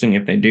be interesting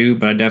if they do,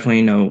 but I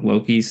definitely know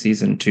Loki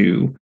season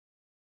 2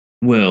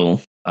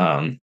 will.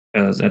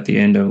 Because at the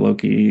end of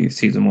Loki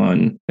season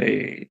 1,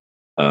 they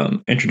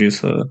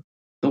introduce the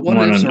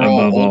What Ifs are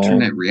all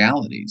alternate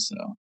realities,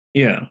 though.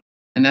 Yeah.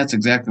 And that's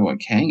exactly what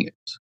Kang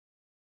is.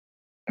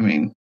 I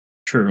mean,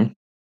 true.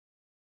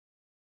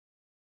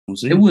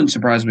 It wouldn't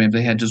surprise me if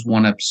they had just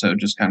one episode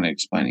just kind of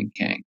explaining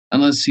Kang.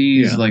 Unless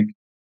he's like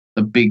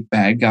the big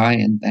bad guy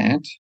in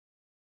that.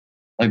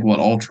 Like what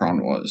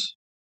Ultron was.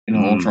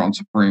 Ultron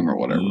Supreme or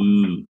whatever.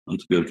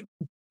 That's good.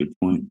 Good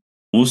point.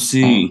 We'll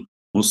see.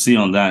 We'll see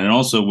on that. And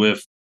also we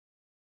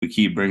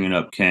keep bringing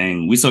up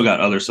Kang. We still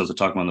got other stuff to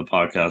talk about on the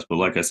podcast, but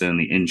like I said in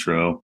the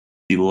intro,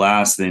 the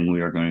last thing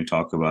we are going to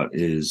talk about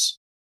is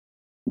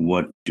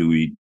what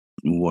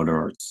are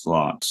our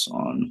thoughts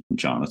on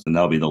Jonathan?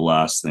 That'll be the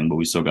last thing, but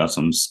we still got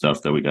some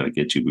stuff that we got to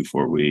get to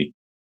before we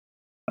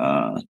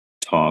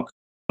talk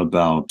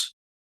about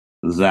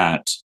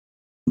that.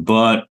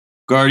 But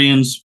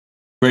Guardians,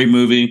 great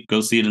movie.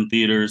 Go see it in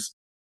theaters.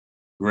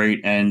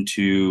 Great end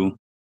to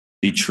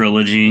the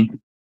trilogy.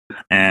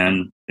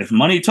 And if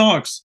money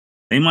talks,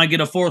 they might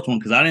get a fourth one,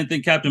 because I didn't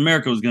think Captain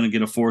America was going to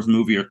get a fourth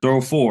movie or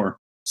throw 4.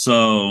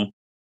 So,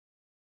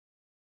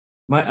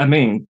 I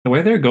mean, the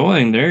way they're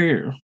going,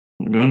 they're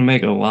going to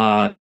make a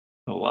lot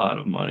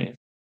of money.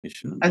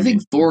 I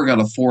think Thor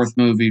got a fourth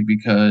movie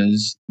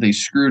because they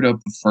screwed up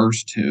the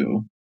first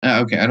 2.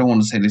 Okay, I don't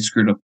want to say they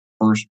screwed up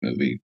the first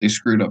movie. They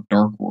screwed up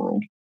Dark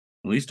World.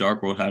 At least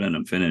Dark World had an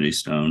Infinity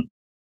Stone.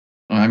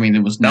 I mean,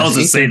 it was that was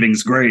a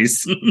savings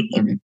grace.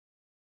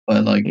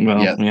 But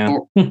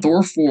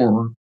Thor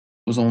 4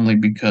 was only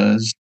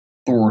because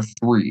Thor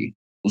 3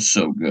 was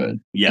so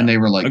good. Yeah, and they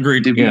were like,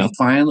 agreed.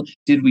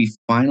 Did we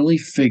finally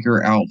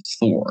figure out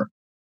Thor?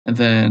 And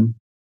then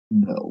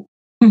no.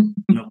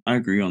 No, I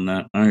agree on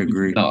that. I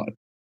agree. God.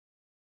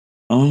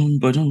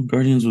 But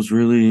Guardians was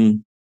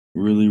really,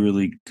 really,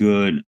 really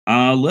good.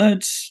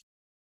 Let's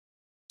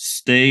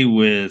stay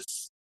with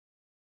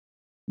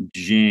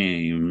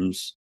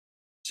James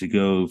to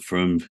go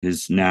from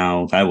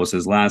that was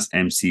his last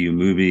MCU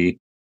movie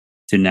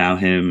to now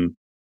him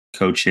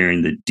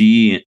co-chairing the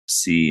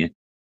DCU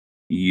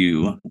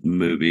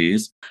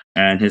movies.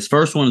 And his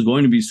first one is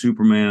going to be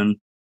Superman.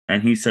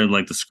 And he said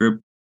the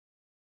script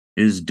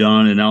is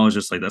done. And I was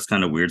just like, that's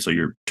kind of weird. So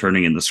you're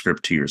turning in the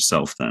script to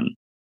yourself then,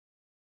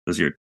 because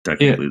you're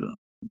technically the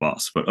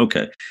boss. But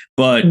okay.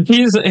 But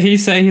he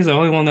said he's the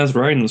only one that's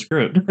writing the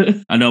script.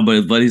 I know,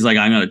 but he's like,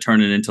 I'm gonna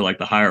turn it into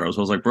the higher ups.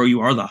 So I was like, bro,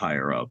 you are the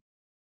higher up.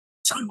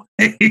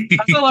 I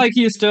feel like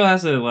he still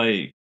has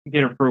to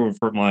get approval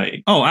from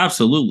oh,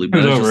 absolutely,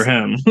 but who's over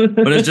him.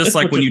 But it's just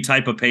like when you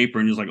type a paper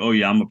and you're like, oh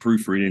yeah, I'm a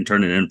proofreader, and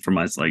turn it in for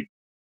my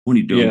what are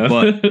you doing? Yeah.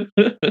 But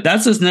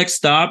that's his next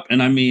stop.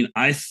 And I mean,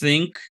 I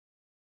think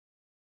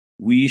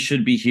we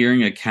should be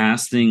hearing a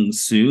casting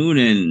soon,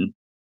 and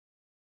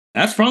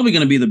that's probably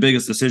going to be the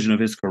biggest decision of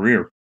his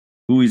career,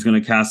 who he's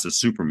going to cast as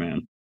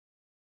Superman.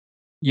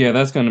 Yeah,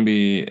 that's going to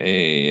be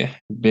a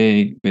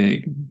big,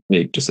 big,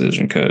 big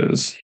decision,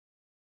 because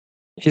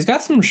he's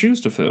got some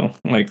shoes to fill.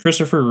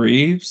 Christopher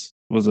Reeves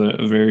was a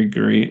very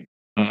great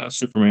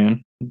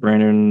Superman.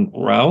 Brandon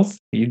Routh,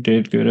 he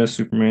did good as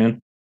Superman.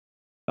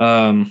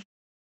 And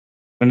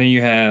then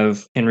you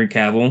have Henry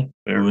Cavill,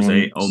 who was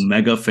a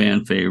Omega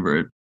fan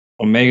favorite,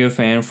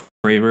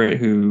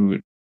 who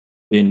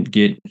didn't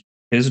get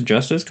his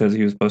justice because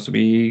he was supposed to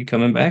be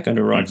coming back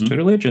under Rock's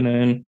tutelage, and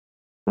then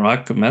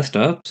Rock messed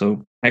up.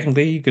 So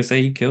technically, you could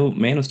say he killed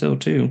Man of Steel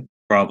too.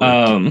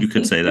 Probably, you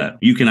could say that.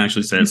 You can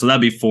actually say it. So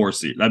that'd be 4.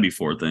 That'd be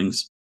 4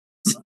 things.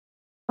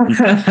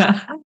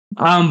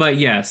 But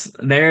yes,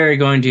 they're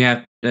going to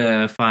have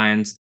to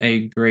find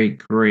a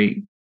great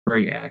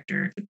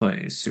actor to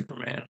play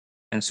Superman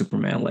and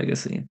Superman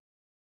Legacy.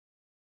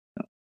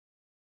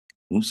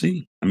 We'll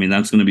see. I mean,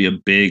 that is going to be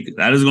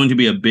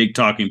a big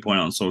talking point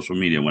on social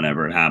media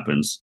whenever it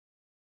happens.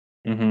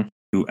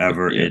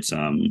 Whoever it's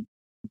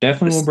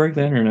definitely will break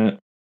the internet.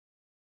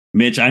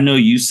 Mitch, I know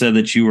you said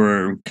that you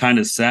were kind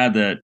of sad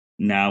that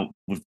now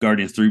with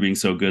Guardians 3 being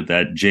so good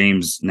that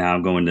James now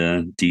going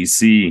to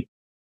DC.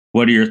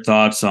 What are your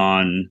thoughts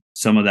on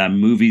some of that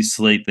movie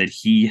slate that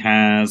he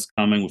has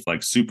coming with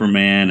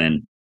Superman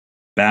and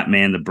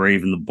Batman, the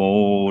Brave and the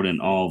Bold,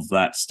 and all of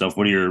that stuff?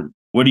 What are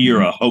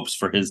your hopes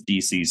for his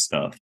DC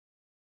stuff?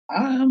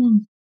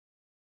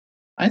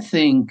 I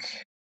think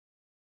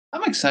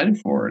I'm excited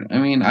for it. I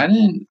mean,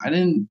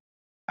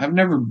 I've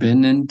never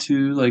been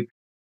into like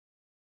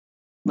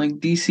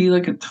DC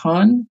like a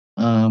ton.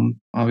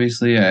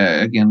 Obviously,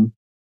 again,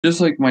 just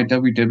like my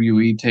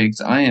WWE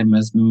takes, I am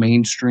as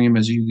mainstream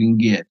as you can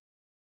get.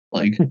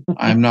 Like,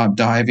 I'm not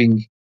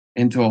diving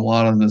into a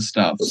lot of this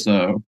stuff.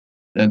 So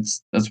the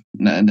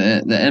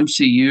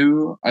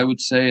MCU. I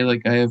would say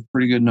like I have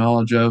pretty good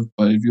knowledge of,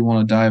 but if you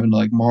want to dive into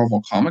like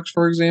Marvel comics,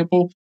 for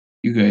example,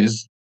 you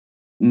guys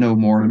know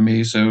more than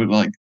me. So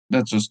like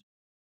that's just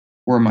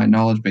where my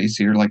knowledge base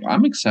here. Like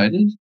I'm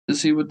excited to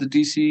see what the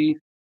DCU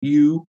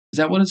is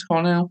that what it's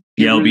called now?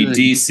 Yeah, Get it'll rid be of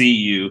the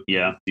DCU.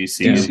 Yeah,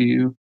 DCU.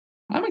 DCU.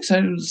 I'm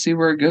excited to see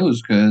where it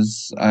goes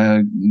because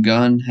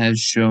Gunn has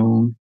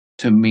shown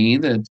to me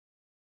that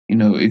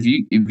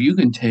if you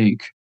can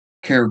take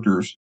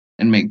characters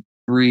and make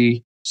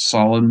three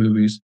solid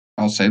movies,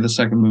 I'll say the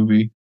second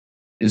movie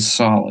is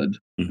solid.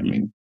 I Mm-hmm.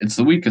 mean, it's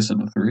the weakest of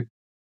the three,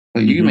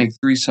 but you can Mm-hmm. make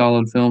three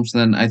solid films.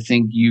 Then I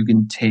think you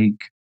can take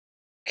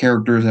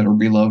characters that are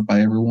beloved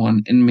by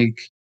everyone and make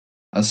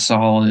a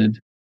solid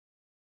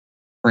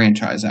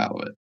franchise out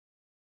of it,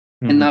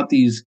 and Mhm. not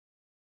these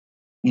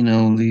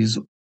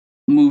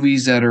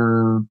movies that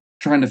are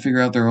trying to figure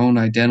out their own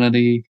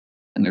identity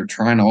and they're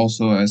trying to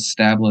also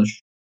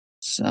establish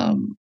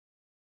some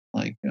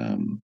like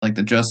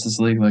the Justice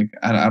League. Like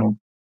I don't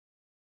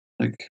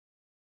like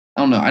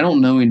I don't know. I don't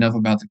know enough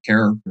about the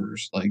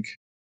characters. Like,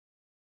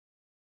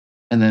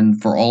 and then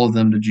for all of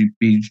them to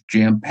be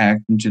jam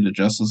packed into the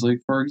Justice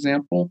League, for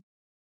example,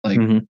 like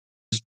Mhm.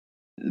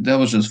 that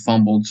was just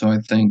fumbled. So I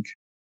think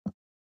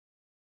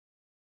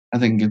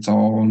it's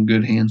all in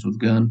good hands with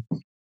Gunn.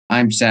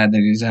 I'm sad that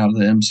he's out of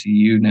the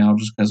MCU now,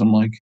 just because I'm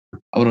like,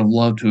 I would have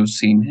loved to have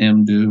seen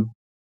him do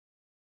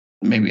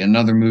maybe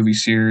another movie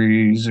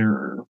series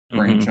or Mhm.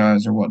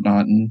 franchise or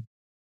whatnot. And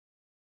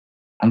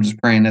I'm just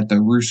praying that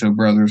the Russo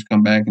brothers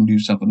come back and do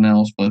something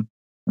else, but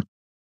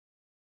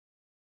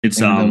It's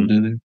maybe they'll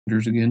do the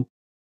Avengers again.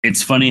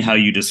 it's funny how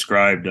you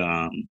described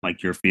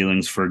like your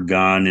feelings for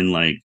Gunn and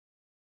like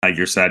how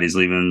you're sad he's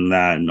leaving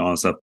that and all that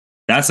stuff.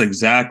 That's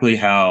exactly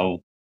how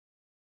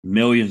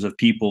millions of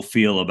people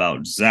feel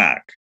about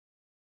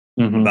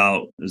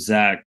Mhm.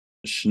 Zack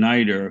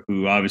Schneider,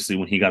 who obviously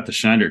when he got the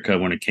Schneider cut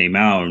when it came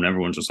out, and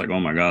everyone's just like, "Oh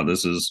my god,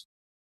 this is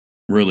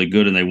really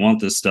good," and they want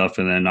this stuff.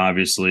 And then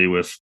obviously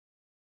with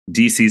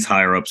DC's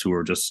higher ups who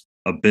are just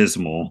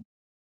abysmal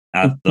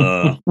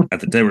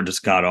they were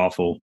just god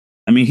awful.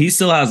 I mean, he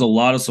still has a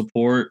lot of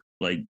support.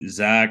 Like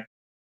Zach,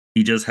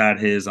 he just had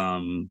his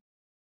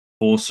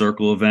full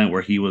circle event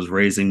where he was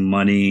raising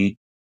money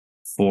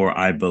for,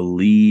 I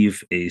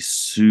believe, a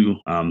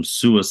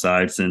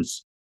suicide.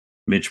 Since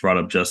Mitch brought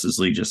up Justice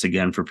League, just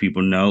again for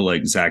people to know,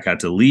 like Zach had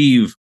to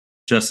leave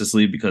Justice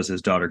League because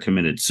his daughter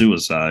committed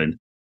suicide.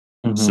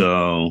 Mhm.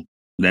 So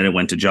then it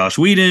went to Josh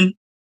Whedon.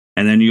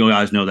 And then you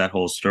guys know that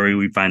whole story.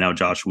 We find out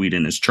Josh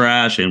Whedon is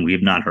trash, and we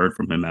have not heard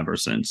from him ever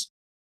since.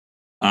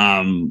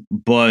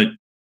 But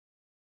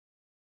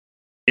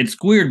it's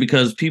weird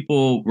because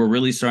people were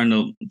really starting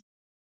to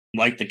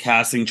like the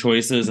casting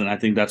choices, and I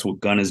think that's what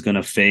Gunn is going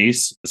to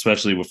face,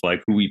 especially with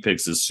like who he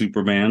picks as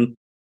Superman.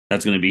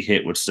 That's going to be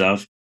hit with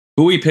stuff.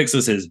 Who he picks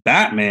as his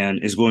Batman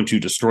is going to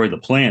destroy the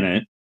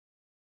planet.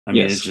 I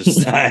mean, it's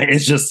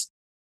Yes. just,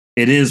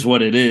 it is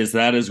what it is.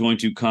 That is going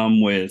to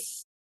come with,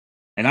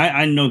 and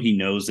I know he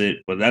knows it,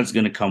 but that's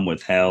going to come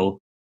with hell.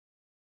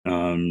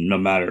 No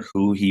matter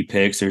who he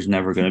picks, there's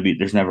never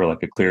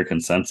like a clear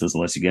consensus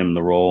unless you give him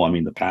the role. I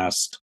mean, the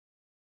past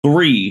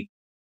three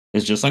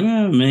is just like,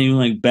 maybe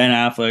like Ben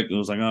Affleck. It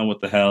was like, oh, what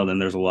the hell? Then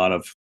there's a lot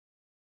of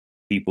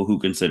people who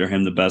consider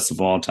him the best of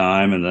all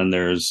time. And then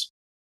there's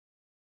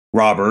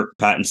Robert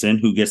Pattinson,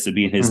 who gets to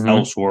be in his Mhm.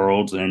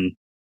 Elseworlds, and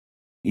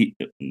he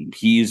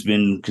he's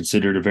been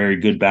considered a very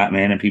good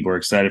Batman, and people are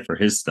excited for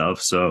his stuff.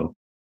 So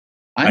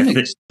I I'm think,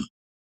 ex-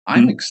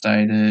 I'm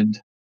excited.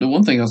 The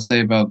one thing I'll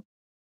say about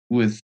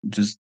with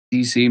just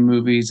DC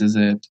movies is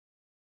that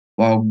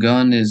while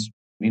Gunn is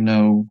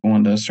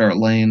going to start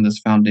laying this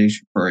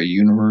foundation for a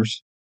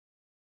universe,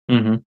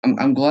 Mhm.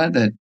 I'm glad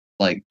that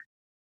like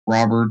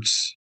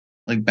Roberts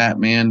like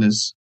Batman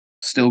is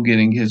still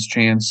getting his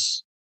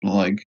chance to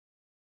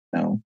you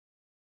know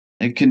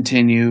and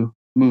continue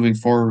moving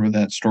forward with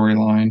that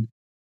storyline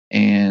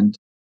and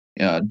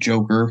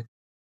Joker,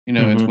 it's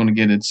Mhm. going to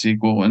get its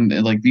sequel and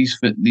like these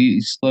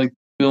like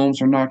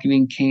films are not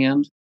getting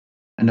canned.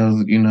 I know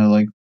that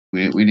like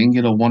we didn't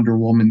get a Wonder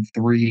Woman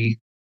 3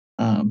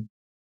 um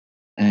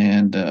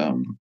and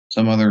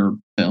some other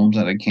films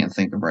that I can't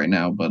think of right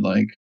now, but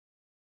like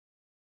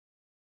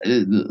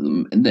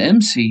the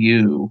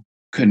MCU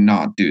could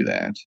not do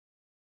that.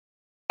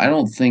 I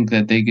don't think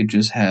that they could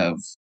just have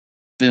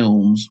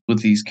films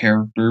with these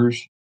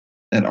characters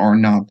that are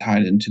not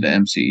tied into the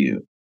MCU.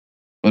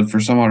 But for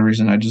some odd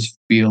reason, I just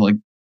feel like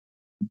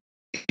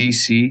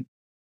DC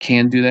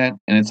can do that,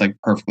 and it's like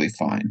perfectly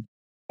fine.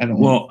 I don't.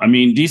 well, I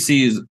mean,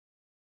 DC is,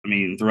 I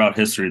mean, throughout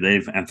history,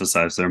 they've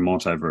emphasized their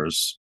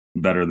multiverse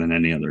better than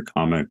any other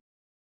comic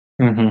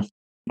Mhm.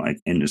 like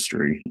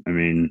industry. I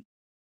mean,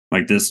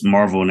 like this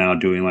Marvel now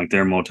doing like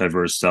their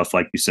multiverse stuff,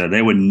 like you said,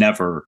 they would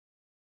never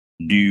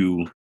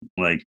do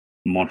like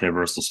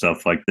multiversal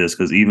stuff like this,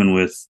 because even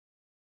with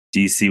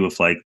DC with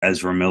like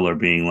Ezra Miller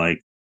being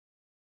like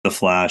the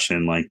Flash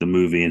and like the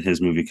movie and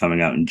his movie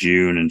coming out in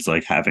June, and it's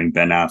like having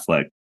Ben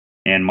Affleck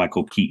and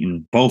Michael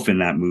Keaton both in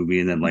that movie,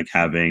 and then like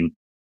having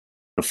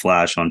the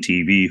Flash on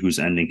TV who's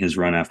ending his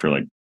run after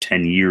like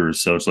 10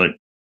 years. So it's like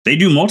they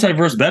do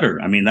multiverse better.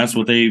 I mean, that's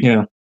what they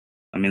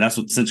I mean, that's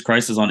what, since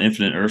Crisis on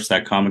Infinite Earths,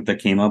 that comic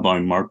that came out by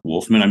Mark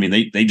Wolfman, I mean,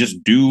 they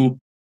just do,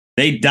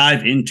 they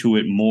dive into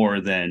it more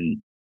than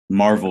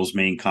Marvel's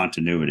main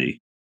continuity.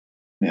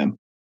 Yeah.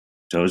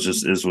 So it's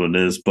just is what it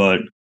is. But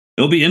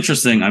it'll be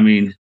interesting. I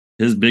mean,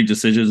 his big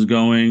decisions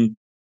going.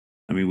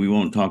 I mean, we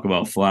won't talk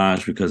about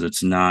Flash because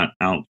it's not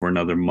out for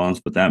another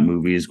month, but that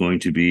movie is going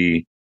to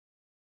be,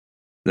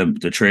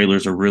 the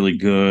trailers are really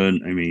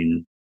good. I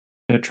mean,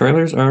 the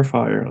trailers are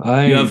fire.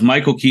 You have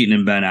Michael Keaton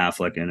and Ben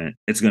Affleck in it.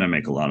 It's going to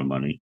make a lot of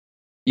money.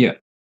 Yeah.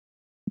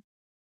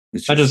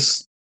 I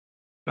just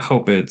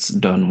hope it's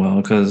done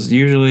well, because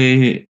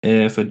usually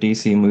if a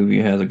DC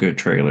movie has a good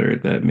trailer,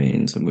 that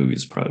means the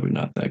movie's probably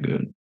not that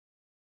good.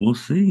 We'll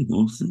see.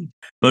 We'll see.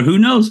 But who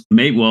knows?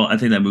 Maybe. Well, I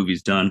think that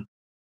movie's done.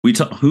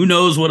 Who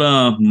knows what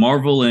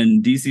Marvel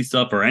and DC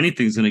stuff or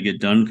anything's going to get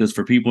done, because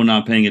for people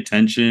not paying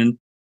attention,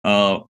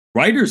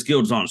 Writers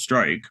Guild's on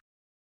strike,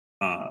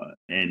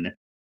 and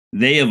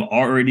they have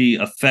already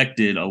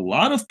affected a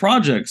lot of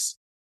projects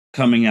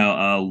coming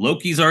out.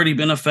 Loki's already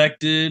been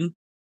affected.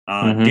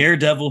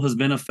 Daredevil has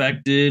been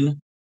affected.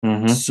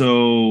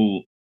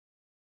 So,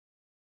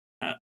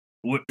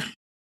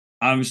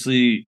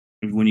 obviously,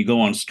 when you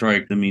go on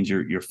strike, that means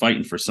you're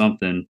fighting for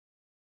something.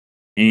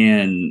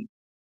 And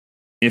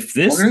if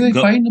this, what are they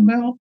fighting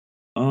about?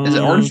 Is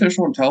it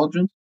artificial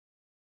intelligence?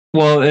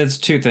 Well, it's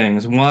two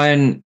things.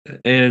 One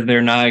is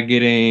they're not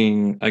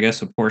getting, I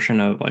guess, a portion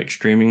of like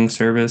streaming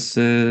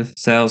services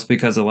sales,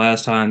 because the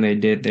last time they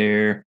did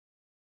their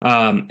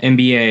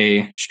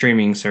NBA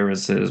streaming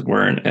services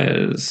weren't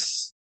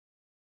as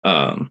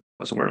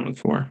what's the word I'm looking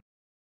for?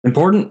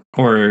 Important,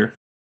 or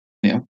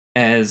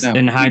as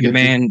in high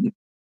demand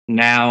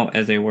now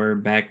as they were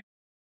back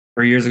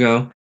 3 years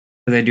ago.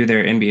 They do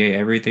their NBA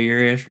every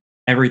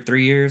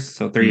 3 years.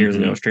 So 3 years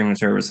ago, streaming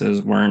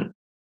services weren't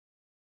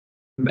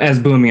as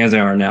booming as they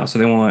are now. So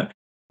they want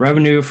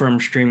revenue from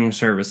streaming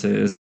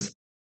services,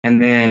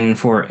 and then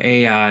for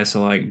AI,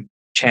 so like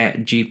Chat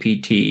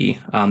GPT,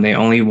 they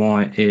only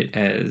want it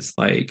as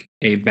like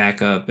a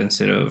backup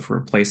instead of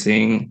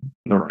replacing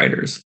the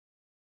writers.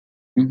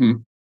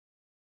 So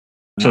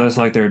that's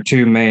like their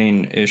two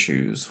main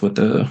issues with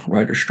the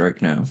writer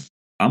strike now.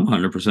 I'm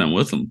 100%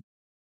 with them.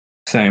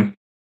 Same.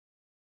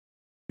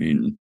 I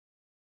mean,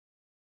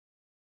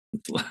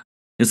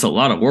 it's a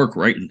lot of work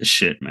writing this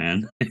shit,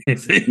 man.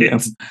 It's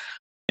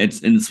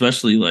and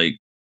especially like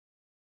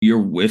you're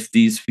with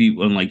these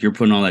people and like you're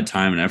putting all that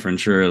time and effort. And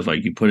sure, if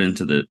like you put it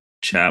into the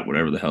chat,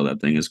 whatever the hell that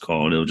thing is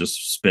called, it'll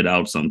just spit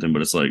out something,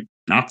 but it's like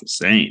not the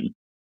same.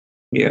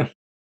 Yeah.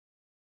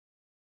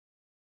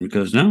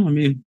 Because no, I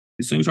mean,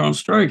 these things are on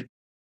strike.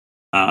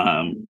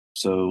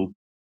 So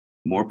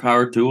more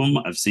power to them.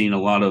 I've seen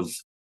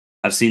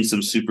some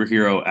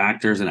superhero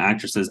actors and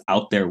actresses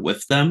out there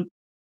with them.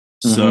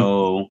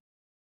 So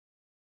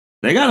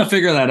they got to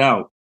figure that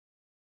out.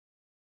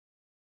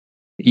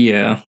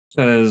 Yeah,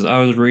 because I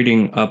was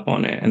reading up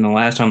on it, and the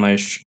last time I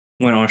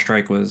went on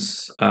strike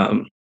was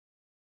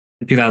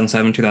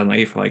 2007,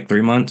 2008 for like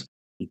 3 months,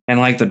 and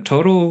like the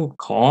total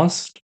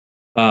cost,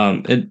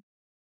 it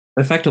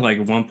affected like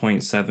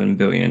 1.7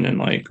 billion in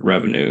like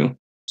revenue.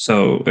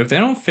 So if they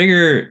don't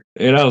figure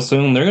it out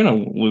soon, they're gonna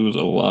lose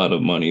a lot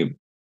of money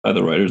by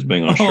the writers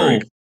being on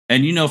strike.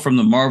 And you know, from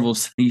the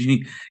Marvels,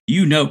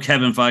 you know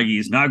Kevin Feige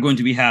is not going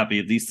to be happy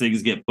if these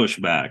things get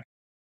pushed back.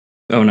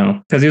 Oh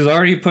no, because he's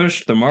already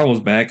pushed the Marvels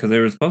back, because they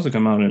were supposed to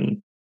come out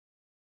in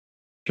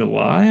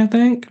July, I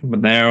think, but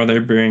now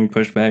they're being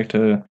pushed back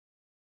to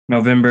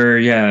November.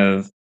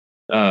 Yeah,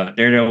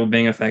 Daredevil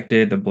being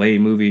affected, the Blade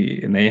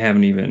movie, and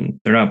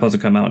they're not supposed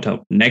to come out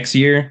until next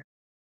year.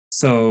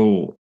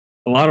 So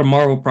a lot of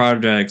Marvel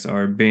projects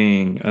are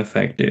being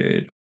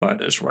affected by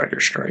this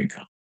writer strike.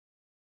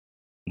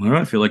 Why do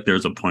I feel like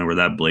there's a point where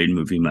that Blade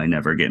movie might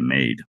never get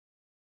made?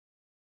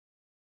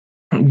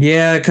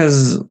 Yeah,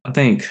 because I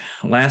think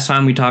last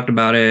time we talked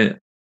about it,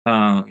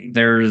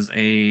 there's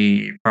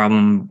a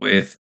problem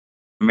with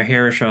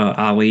Mahershala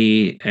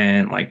Ali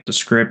and like the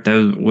script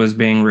that was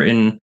being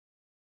written.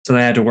 So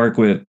they had to work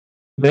with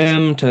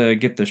them to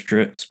get the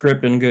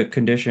script in good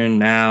condition.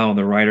 Now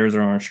the writers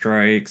are on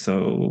strike,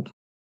 so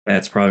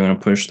that's probably going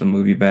to push the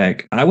movie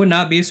back. I would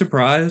not be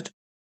surprised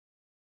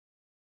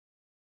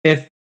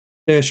if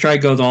the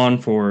strike goes on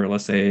for,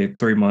 let's say,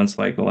 3 months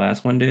like the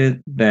last one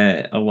did,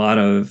 that a lot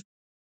of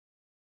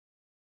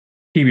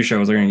TV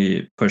shows are going to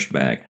get pushed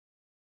back.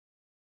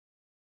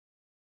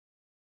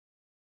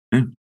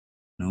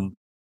 No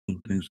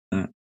things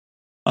like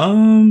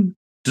that.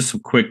 Just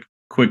some quick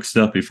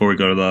stuff before we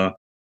go to the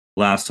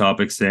last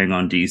topic, staying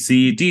on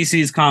DC.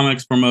 DC's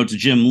Comics promotes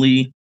Jim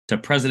Lee to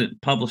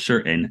president, publisher,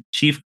 and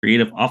chief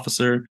creative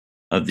officer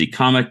of the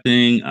comic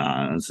thing.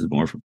 This is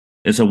more from,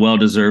 it's a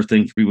well-deserved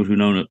thing for people who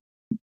know,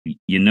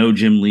 you know,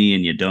 Jim Lee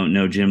and you don't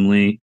know Jim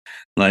Lee.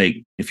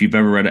 Like, if you've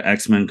ever read an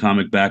X-Men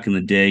comic back in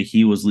the day,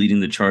 he was leading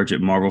the charge at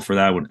Marvel for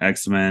that when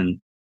X-Men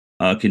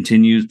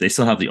continues. They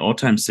still have the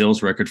all-time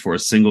sales record for a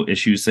single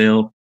issue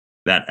sale.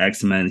 That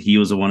X-Men, he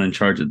was the one in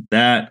charge of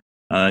that.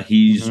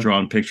 He's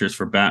drawn pictures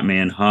for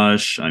Batman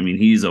Hush. I mean,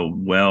 he's a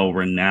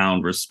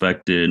well-renowned,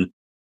 respected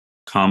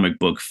comic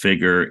book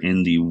figure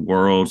in the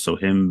world. So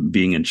him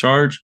being in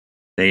charge,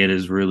 it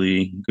is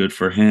really good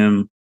for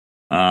him.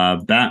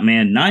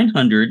 Batman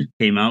 900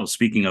 came out,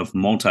 speaking of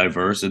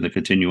multiverse and the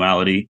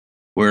continuality,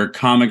 where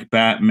comic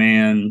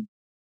Batman,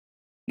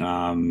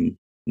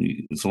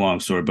 it's a long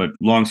story, but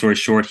long story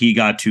short, he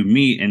got to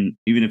meet, and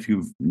even if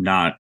you've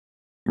not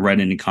read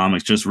any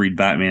comics, just read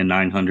Batman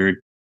 900.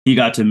 He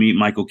got to meet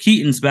Michael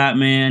Keaton's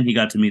Batman. He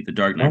got to meet the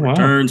Dark Knight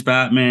Returns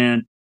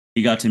Batman.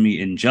 He got to meet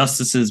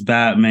Injustice's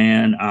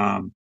Batman.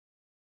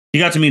 He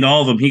got to meet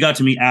all of them. He got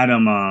to meet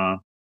Adam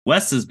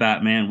West's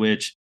Batman,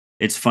 which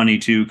it's funny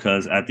too,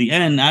 because at the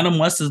end, Adam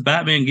West's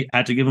Batman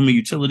had to give him a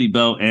utility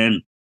belt,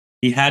 and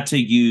he had to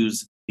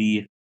use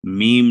the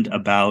memed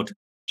about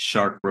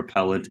shark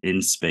repellent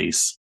in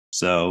space.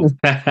 So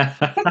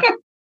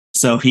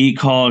so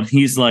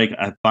he's like,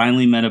 I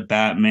finally met a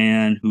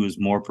Batman who is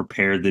more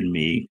prepared than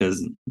me,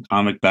 because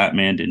comic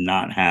Batman did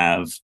not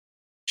have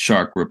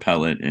shark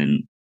repellent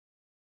and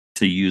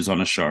to use on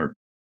a shark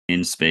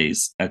in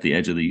space at the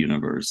edge of the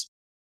universe.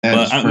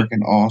 That's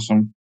freaking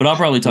awesome. But I'll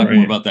probably talk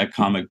more about that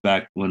comic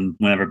back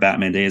whenever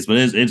Batman Day is. But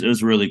it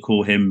was really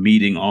cool, him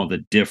meeting all the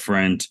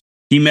different.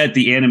 He met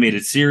the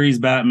animated series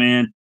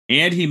Batman,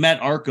 and he met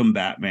Arkham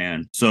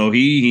Batman. So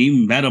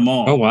he met them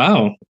all. Oh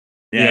wow!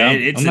 Yeah,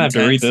 it's I'm gonna have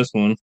to read this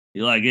one.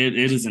 Like it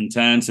is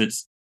intense.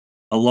 It's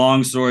a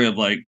long story of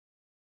like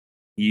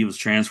he was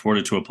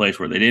transported to a place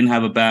where they didn't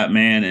have a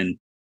Batman, and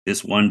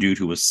this one dude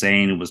who was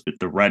sane, who was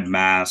the Red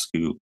Mask,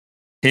 who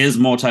his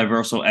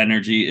multiversal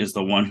energy is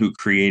the one who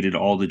created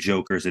all the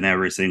Jokers in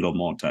every single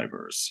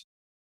multiverse.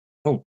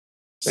 Oh,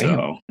 damn.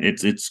 So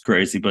it's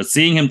crazy. But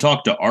seeing him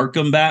talk to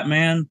Arkham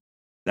Batman,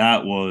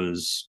 that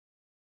was,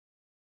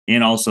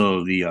 and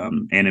also the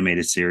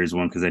animated series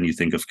one, because then you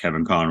think of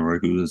Kevin Conroy,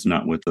 who is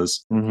not with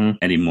us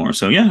anymore.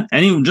 So yeah,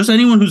 anyone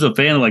who's a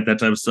fan of like that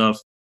type of stuff,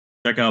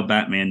 check out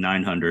Batman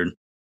 900.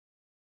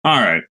 All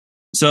right.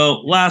 So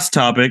last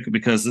topic,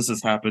 because this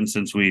has happened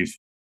since we've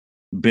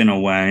been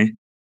away,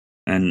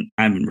 and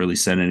I haven't really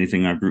said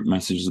anything in our group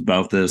messages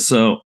about this.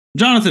 So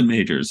Jonathan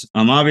Majors,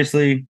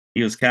 obviously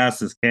he was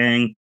cast as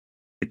Kang,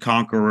 the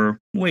Conqueror,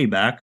 way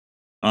back.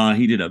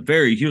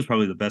 He was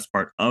probably the best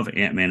part of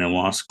Ant-Man and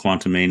Wasp: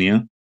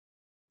 Quantumania.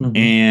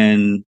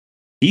 And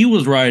he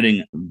was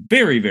riding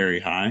very, very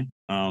high.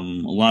 A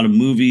lot of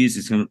movies.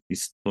 He's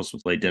supposed to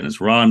play Dennis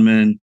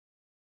Rodman.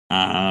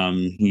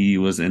 He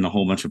was in a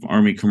whole bunch of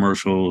Army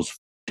commercials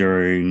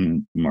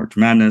during March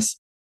Madness,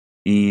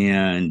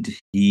 and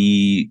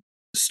he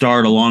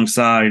starred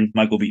alongside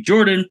Michael B.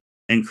 Jordan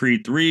in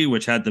Creed 3,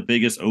 which had the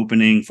biggest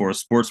opening for a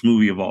sports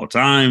movie of all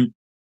time.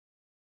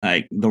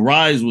 Like, the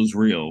rise was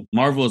real.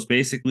 Marvel has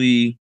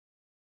basically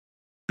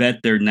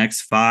bet their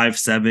next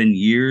 5-7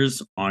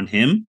 years on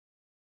him,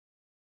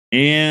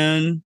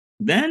 and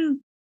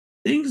then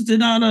things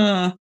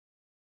didn't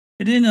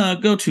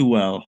go too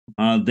well.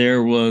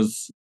 There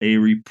was a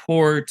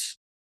report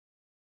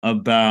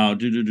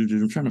about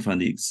I'm trying to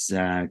find the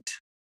exact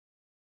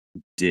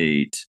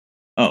date.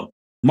 Oh,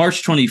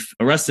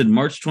 arrested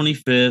March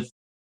 25th.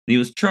 He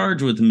was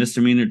charged with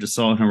misdemeanor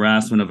assault and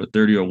harassment of a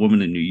 30-year-old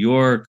woman in New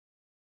York.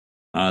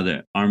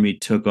 The Army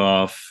took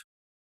off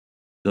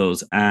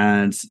those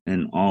ads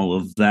and all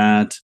of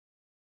that.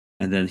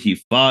 And then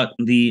he fought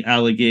the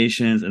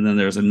allegations. And then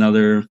there's an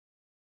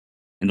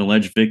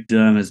alleged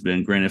victim has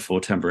been granted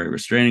full temporary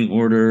restraining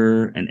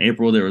order. In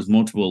April, there was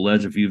multiple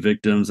alleged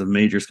victims of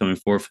Majors coming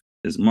forth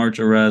his March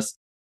arrest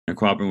and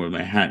cooperating with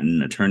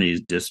Manhattan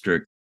Attorney's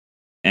District.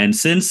 And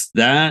since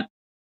that,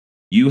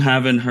 you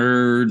haven't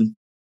heard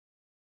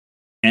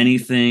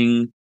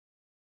anything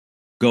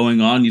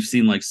going on. You've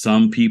seen like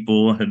some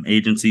people and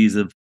agencies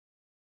have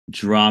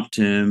dropped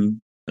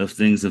him of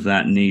things of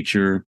that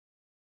nature.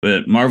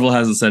 But Marvel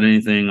hasn't said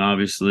anything,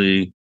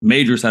 obviously.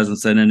 Majors hasn't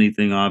said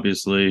anything,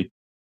 obviously.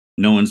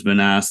 No one's been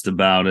asked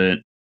about it.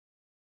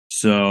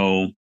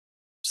 So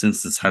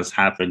since this has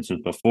happened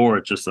since before,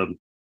 it's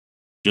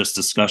just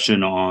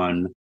discussion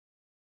on,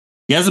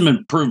 he hasn't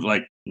been proved,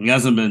 like he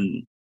hasn't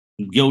been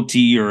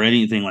guilty or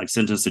anything, like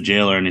sentenced to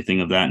jail or anything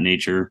of that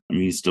nature. I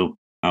mean, he's still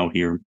out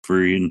here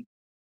free and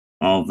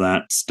all of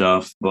that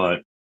stuff.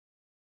 But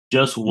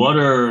just what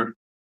are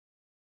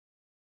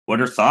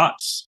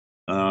thoughts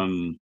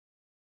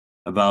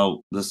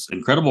about this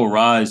incredible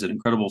rise and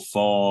incredible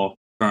fall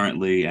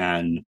currently,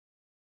 and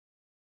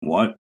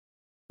what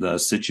the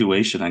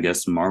situation, I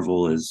guess,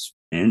 Marvel is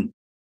in?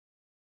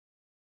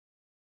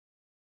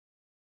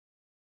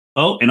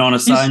 Oh, and on a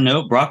side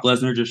note, Brock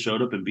Lesnar just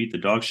showed up and beat the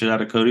dog shit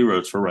out of Cody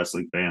Rhodes for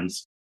wrestling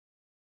fans.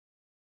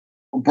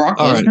 Brock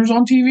Lesnar's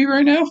on TV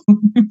right now?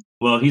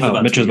 Well, he's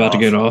about Mitch to is be about to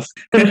get off.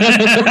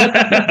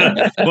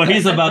 Well,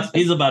 he's about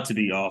to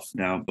be off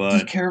now, but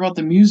just care about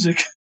the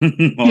music.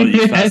 well,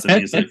 he's past the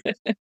music.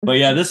 But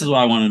yeah, this is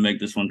why I wanted to make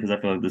this one because I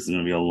feel like this is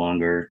going to be a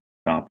longer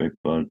topic.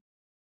 But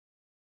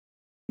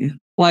yeah,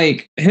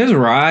 Like his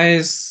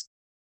rise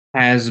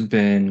has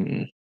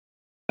been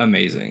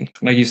amazing.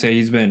 Like you say,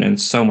 he's been in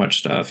so much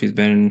stuff. He's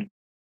been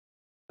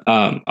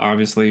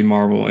obviously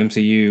Marvel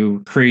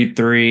MCU, Creed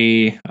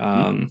 3,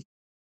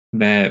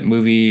 that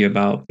movie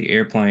about the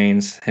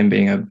airplanes, him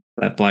being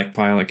that black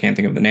pilot, can't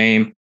think of the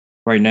name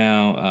right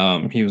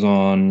now. He was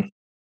on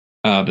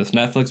this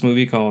Netflix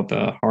movie called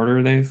The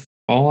Harder They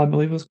Fall, I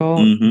believe it was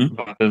called.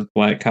 About the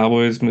Black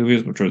Cowboys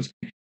movies, which was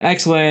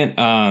excellent.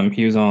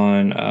 He was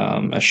on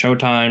a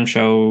Showtime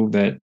show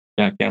that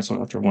got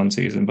canceled after one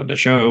season, but the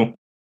show,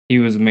 he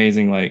was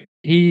amazing. Like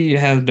he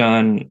has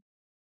done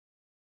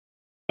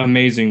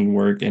amazing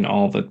work in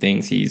all the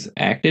things he's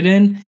acted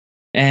in,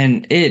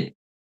 and it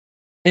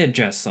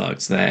just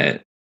sucks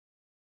that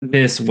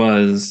this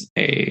was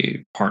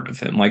a part of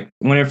him. Like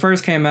when it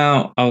first came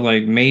out, I was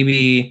like,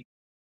 maybe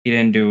he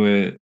didn't do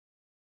it.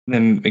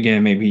 Then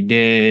again, maybe he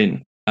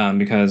did,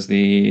 because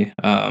the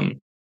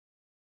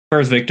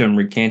first victim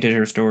recanted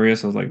her story,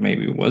 so I was like,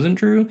 maybe it wasn't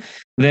true.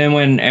 Then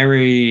when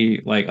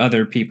every like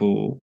other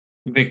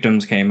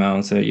victims came out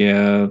and said,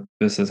 yeah,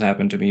 this has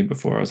happened to me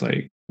before, I was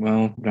like,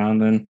 well,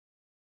 Jonathan,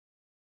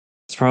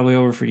 it's probably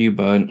over for you,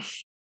 bud.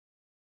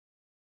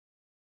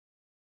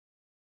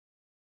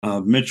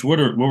 Mitch, what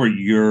were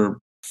your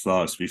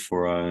thoughts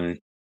before I?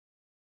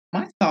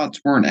 My thoughts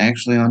weren't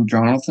actually on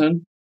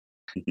Jonathan.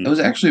 It was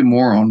actually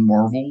more on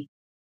Marvel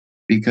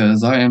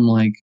because I am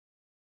like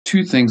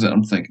two things that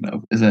I'm thinking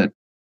of is that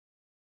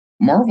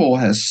Marvel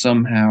has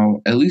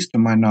somehow, at least to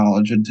my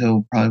knowledge,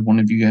 until probably one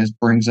of you guys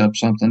brings up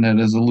something that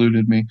has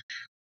eluded me,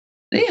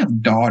 they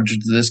have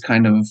dodged this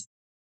kind of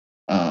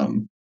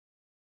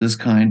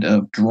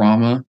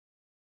drama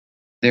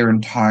their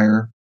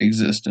entire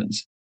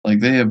existence.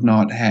 Like they have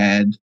not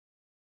had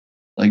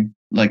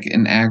like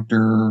an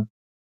actor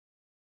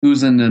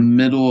who's in the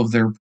middle of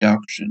their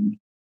production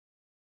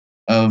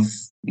of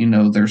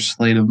their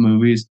slate of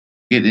movies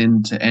get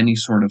into any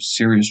sort of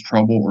serious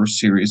trouble or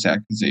serious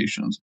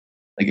accusations.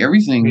 Like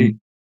everything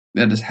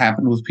that has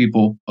happened with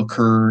people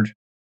occurred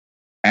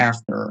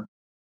after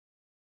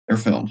their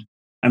film.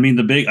 I mean,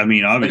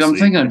 obviously, like I'm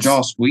thinking of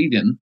Joss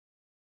Whedon.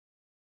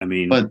 I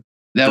mean, but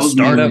that was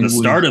start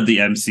of the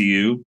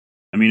MCU.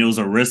 I mean, it was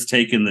a risk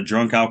taking the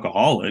drunk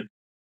alcoholic.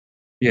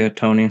 Yeah,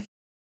 Tony.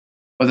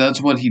 But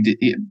that's what he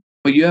did.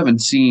 But you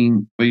haven't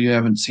seen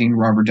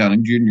Robert Downey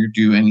Jr.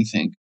 do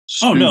anything.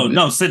 Oh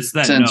no! Since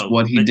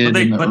what he did,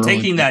 but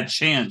taking that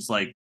chance,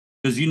 like,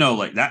 because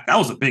like that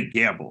was a big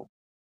gamble.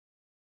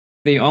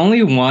 The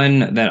only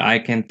one that I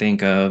can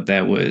think of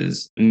that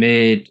was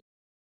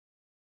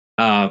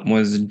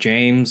was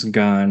James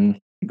Gunn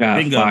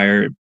got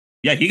fired.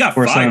 Yeah, he got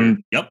fired.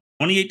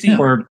 2018.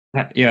 For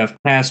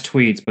past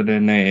tweets, but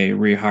then they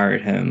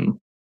rehired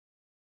him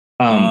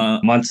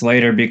months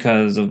later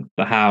because of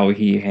how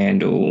he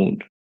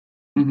handled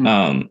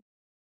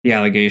the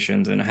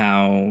allegations and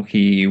how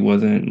he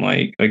wasn't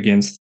like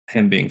against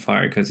him being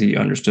fired because he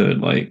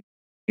understood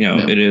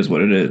it is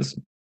what it is.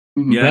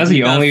 Yeah, that's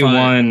the only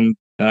one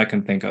that I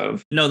can think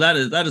of. No, that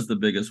is the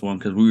biggest one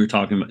because we were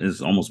talking about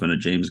it's almost been a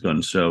James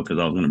Gunn show because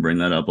I was going to bring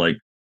that up. Like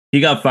he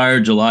got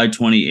fired July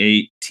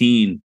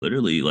 2018,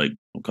 literally like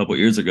a couple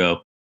years ago,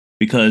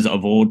 because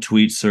of old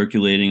tweets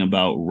circulating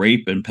about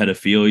rape and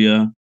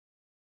pedophilia.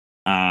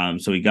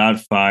 So he got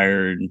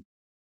fired,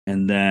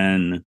 and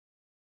then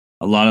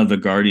a lot of the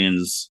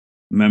Guardians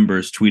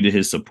members tweeted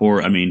his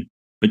support. I mean,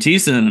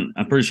 Batista, and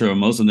I'm pretty sure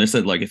most of them, they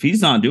said, like, if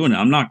he's not doing it,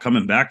 I'm not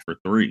coming back for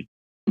 3.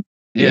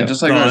 Yeah,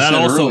 just like I said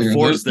also earlier,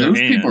 those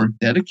people are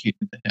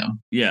dedicated to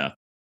him. Yeah.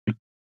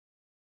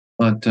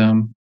 But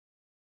no,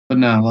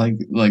 like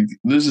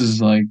this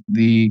is like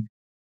the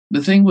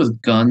thing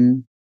with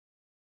Gunn.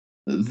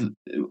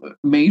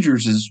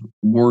 Majors is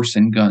worse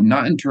than Gunn,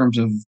 not in terms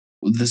of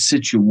the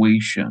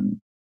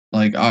situation.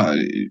 Like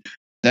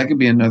that could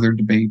be another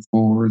debate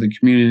for the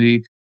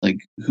community. Like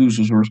whose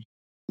was worse?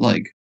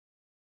 Like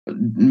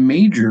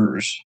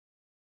Majors,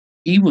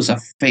 he was a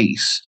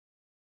face.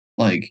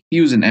 Like he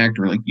was an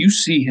actor. Like you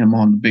see him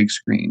on the big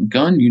screen.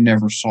 Gunn, you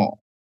never saw.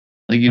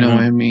 Like you know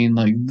what I mean?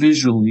 Like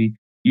visually,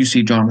 you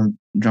see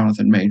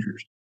Jonathan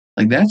Majors.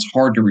 Like that's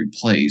hard to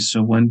replace.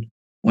 So when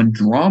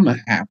drama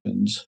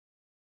happens,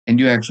 and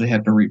you actually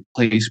have to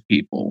replace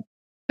people,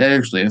 that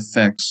actually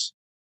affects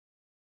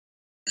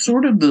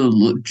sort of the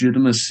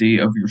legitimacy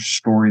of your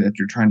story that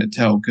you're trying to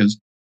tell. Because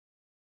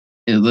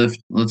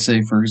let's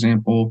say, for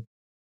example,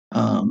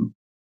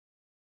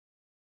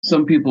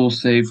 some people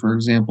say, for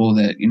example,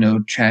 that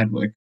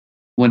Chadwick,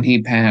 when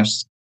he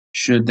passed,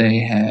 should they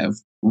have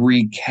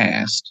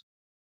recast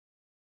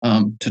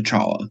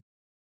T'Challa?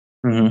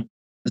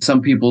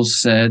 Some people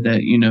said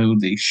that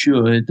they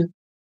should,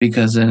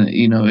 because then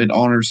it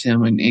honors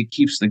him and it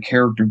keeps the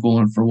character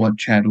going for what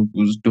Chadwick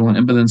was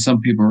doing. But then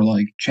some people are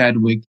like,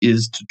 Chadwick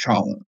is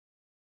T'Challa.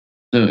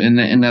 So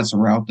and that's a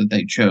route that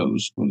they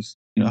chose, was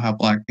how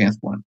Black Panther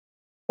went.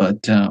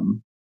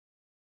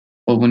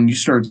 But when you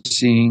start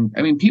seeing,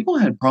 I mean, people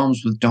had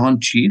problems with Don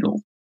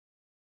Cheadle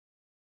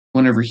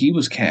whenever he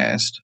was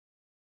cast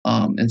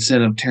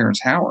instead of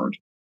Terrence Howard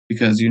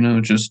because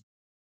just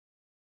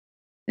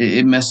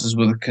it messes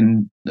with I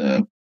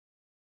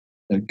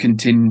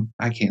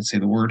can't say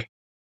the word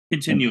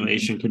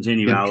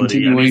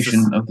continuality.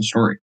 Of the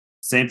story.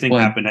 Same thing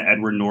happened to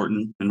Edward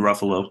Norton and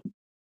Ruffalo.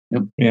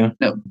 Yep. Yeah.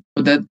 No,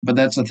 but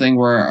that's the thing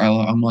where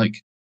I'm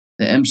like,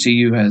 the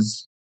MCU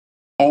has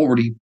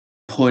already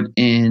put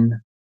in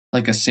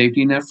like a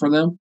safety net for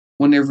them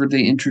whenever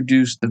they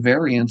introduce the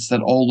variants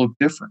that all look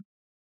different.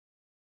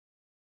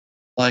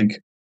 Like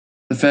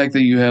the fact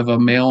that you have a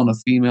male and a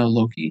female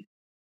Loki,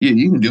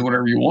 you can do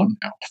whatever you want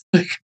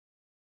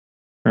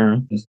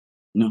now.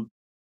 No,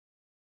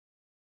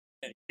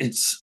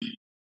 it's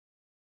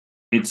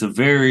a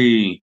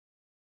very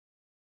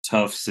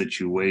tough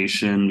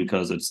situation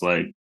because it's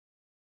like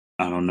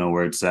I don't know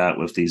where it's at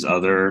with these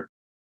other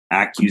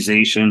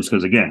accusations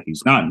because again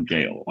he's not in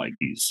jail like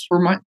he's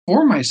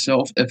for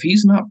myself if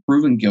he's not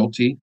proven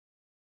guilty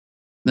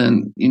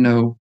then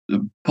the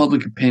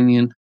public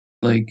opinion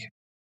like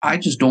I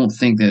just don't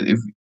think that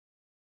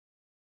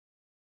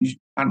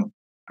I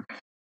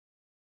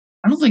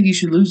don't think he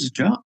should lose his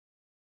job.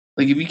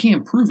 Like if you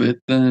can't prove it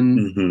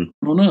then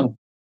I don't know,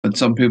 but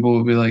some people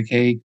will be like,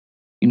 hey,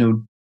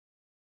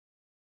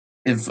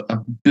 if a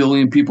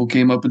billion people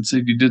came up and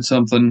said you did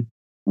something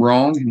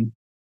wrong and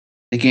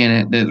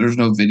there's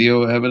no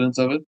video evidence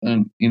of it,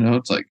 then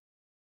it's like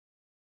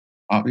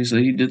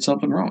obviously he did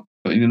something wrong.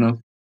 But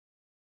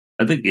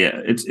I think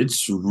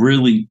it's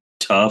really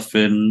tough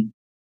in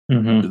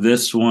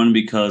this one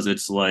because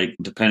it's like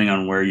depending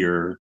on where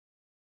you're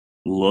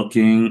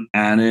looking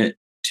at it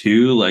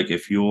too. Like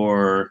if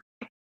you're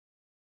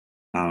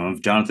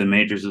if Jonathan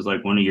Majors is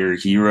like one of your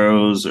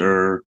heroes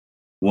or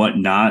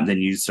whatnot, then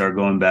you start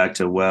going back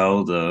to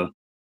the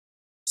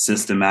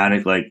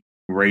systematic like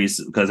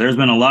race because there's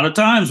been a lot of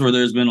times where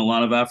there's been a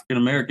lot of African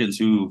Americans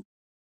who've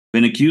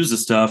been accused of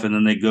stuff and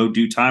then they go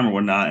do time or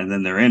whatnot and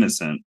then they're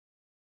innocent.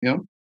 Yep.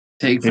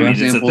 Take for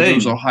example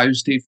those Ohio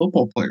State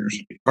football players.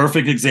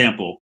 Perfect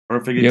example.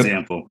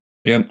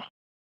 Yep.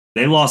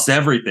 They lost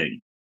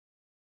everything.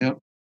 Yep.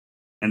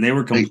 And they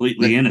were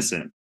completely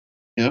innocent.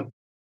 Yep.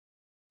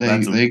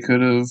 They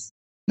could have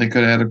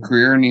had a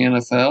career in the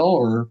NFL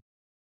or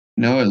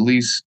at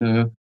least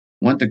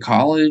went to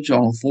college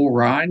on a full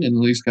ride and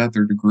at least got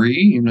their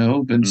degree,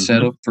 been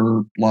set up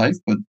for life,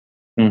 but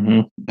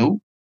nope.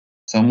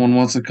 Someone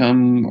wants to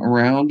come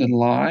around and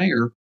lie,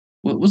 or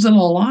was it a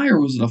lie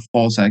or was it a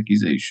false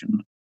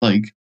accusation?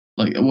 Like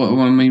what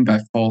I mean by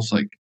false,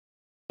 like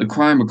the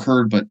crime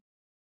occurred, but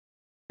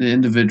the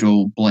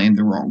individual blamed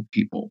the wrong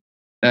people.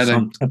 I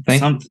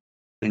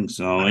think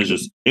so. It's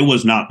just it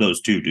was not those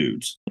two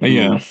dudes.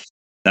 Yeah,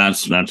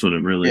 that's what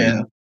it really.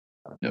 Yeah.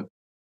 Yep.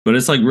 But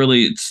it's like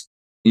really,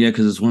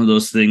 because it's one of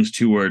those things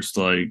too, where it's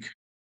like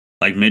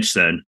Mitch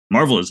said,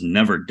 Marvel has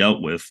never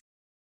dealt with.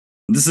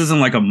 This isn't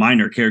like a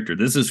minor character.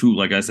 This is who,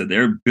 like I said,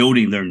 they're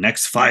building their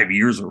next 5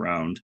 years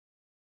around.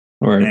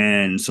 Right.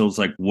 And so it's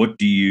like, what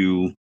do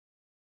you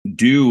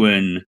do?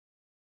 And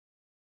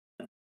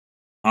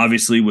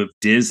obviously with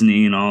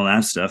Disney and all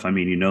that stuff, I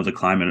mean, the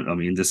climate. I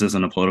mean, this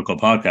isn't a political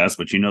podcast,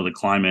 but the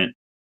climate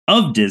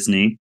of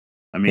Disney.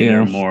 I mean,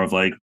 they're more of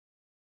like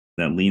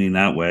that leaning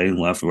that way,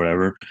 left or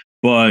whatever.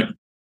 But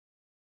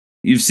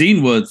you've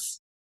seen what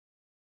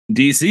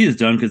DC has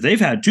done because they've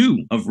had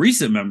two of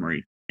recent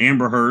memory,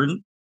 Amber Heard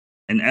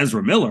and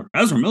Ezra Miller.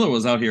 Ezra Miller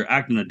was out here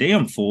acting a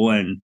damn fool,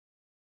 and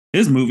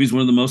his movie's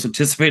one of the most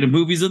anticipated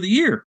movies of the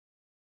year.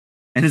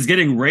 And is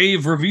getting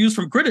rave reviews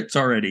from critics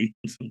already.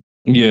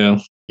 Yeah.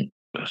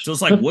 So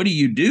it's like, what do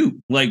you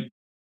do? Like,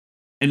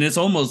 and I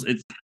don't want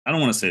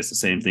to say it's the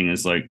same thing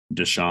as like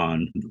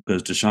Deshaun,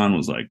 because Deshaun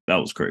was like, that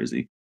was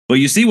crazy. But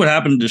you see what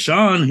happened to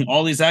Deshaun,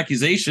 all these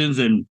accusations,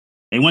 and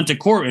they went to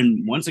court.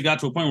 And once it got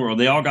to a point where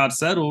they all got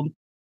settled,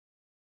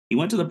 he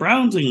went to the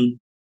Browns and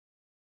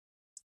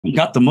he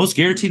got the most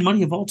guaranteed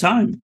money of all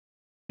time.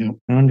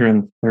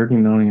 $130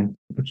 million,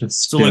 which is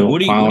still so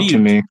like, wild to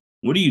me.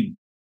 What do you?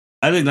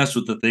 I think that's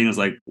what the thing is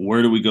like.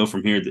 Where do we go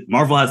from here?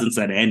 Marvel hasn't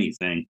said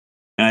anything,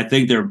 and I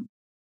think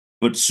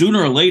but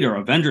sooner or later,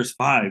 Avengers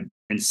 5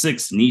 and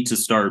 6 need to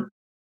start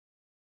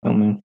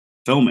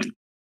filming.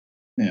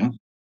 Yeah,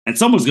 and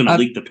someone's gonna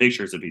leak the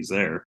pictures if he's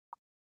there.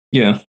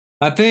 Yeah,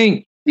 I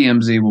think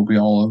TMZ will be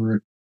all over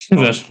it.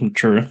 That's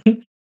true.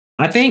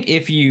 I think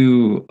if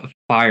you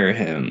fire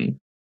him,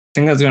 I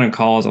think that's going to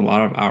cause a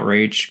lot of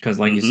outrage because,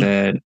 like you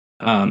said,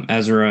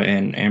 Ezra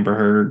and Amber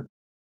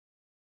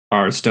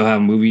Heard still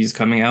have movies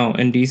coming out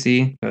in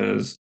DC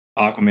because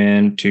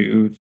Aquaman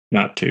 2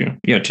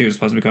 is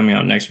supposed to be coming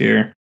out next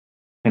year.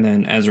 And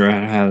then Ezra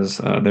has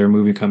their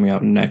movie coming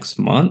out next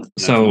month.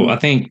 I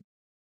think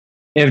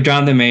if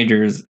Jonathan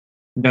Majors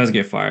does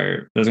get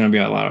fired, there's going to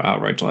be a lot of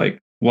outrage like,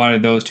 why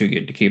did those two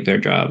get to keep their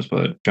jobs,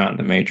 but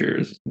Jonathan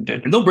Majors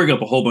didn't? And they'll bring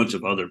up a whole bunch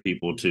of other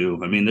people too.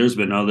 I mean, there's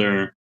been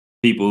other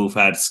people who've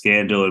had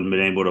scandal and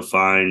been able to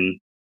find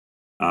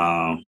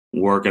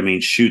work. I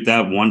mean, shoot,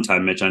 that one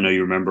time, Mitch, I know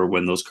you remember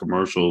when those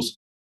commercials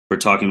were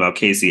talking about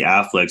Casey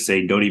Affleck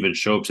saying, don't even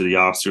show up to the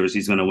Oscars.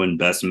 He's going to win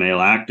Best Male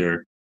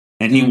Actor.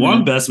 And he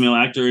won Best Male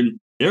Actor. And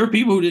there are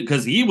people who did,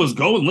 because he was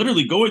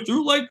literally going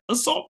through like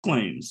assault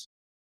claims.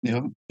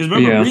 Yeah. Because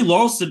remember,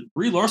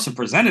 Brie Larson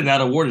presented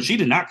that award and she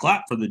did not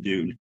clap for the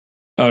dude.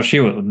 Oh, she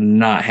was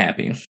not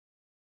happy.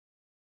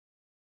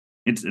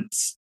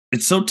 It's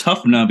so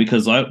tough now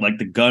because like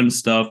the Gunn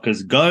stuff,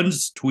 because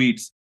Gunn's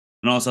tweets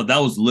and all stuff, that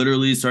was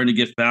literally starting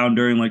to get found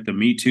during like the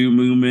Me Too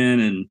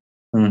movement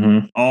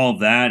and all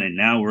of that. And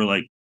now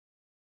we're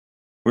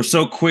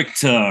so quick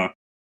to,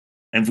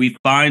 if we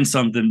find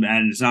something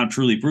and it's not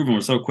truly proven,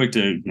 we're so quick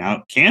to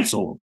now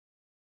cancel.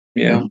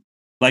 Yeah.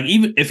 Like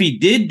even if he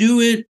did do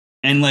it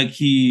and like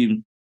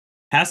he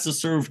has to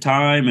serve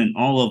time and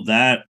all of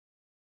that,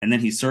 and then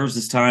he serves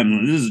his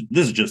time.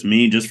 This is just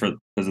me, just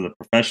because of the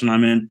profession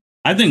I'm in.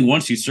 I think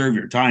once you serve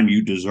your time,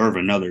 you deserve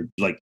another,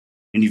 like,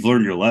 and you've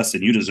learned your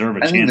lesson, you deserve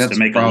a chance to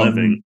make a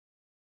living.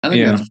 I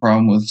think that's a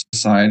problem with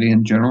society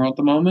in general at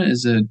the moment,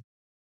 is that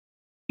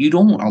you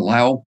don't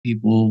allow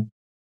people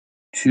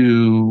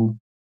to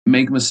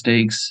make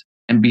mistakes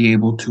and be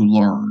able to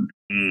learn.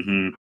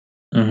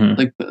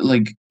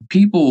 Like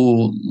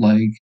people,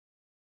 like,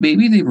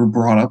 maybe they were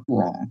brought up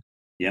wrong.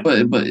 Yeah.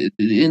 But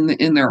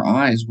in their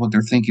eyes, what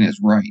they're thinking is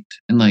right.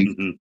 And like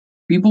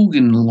people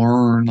can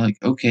learn, like,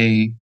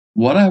 okay,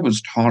 what I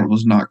was taught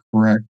was not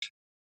correct,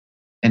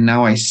 and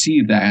now I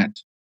see that.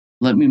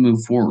 Let me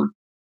move forward.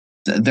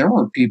 There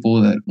are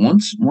people that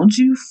once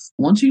you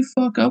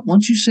fuck up,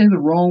 once you say the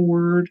wrong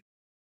word,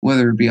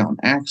 whether it be on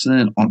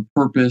accident, on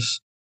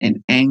purpose,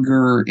 in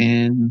anger,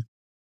 in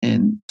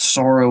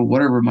sorrow,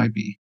 whatever it might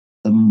be,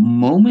 the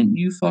moment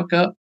you fuck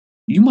up,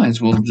 you might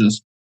as well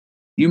just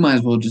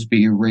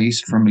be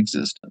erased from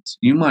existence.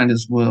 You might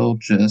as well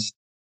just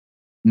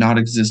not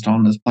exist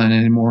on this planet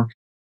anymore.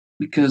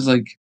 Because,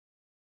 like,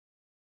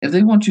 if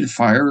they want you to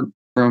fire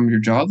from your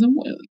job, then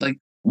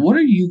what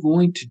are you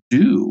going to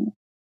do?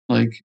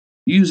 Like,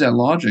 use that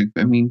logic.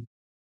 I mean,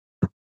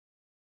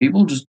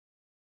 people just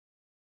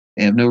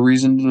have no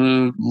reason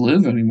to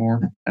live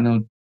anymore. I know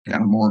it's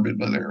kind of morbid,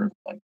 but they're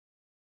like,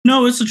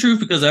 no, it's the truth,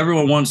 because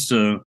everyone wants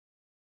to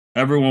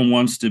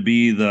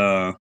be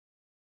the,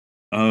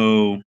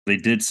 oh, they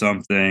did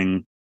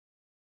something.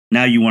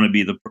 Now you want to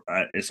be the.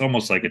 It's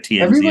almost like a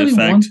TMZ everybody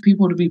effect. wants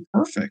people to be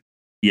perfect.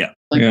 Yeah,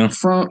 like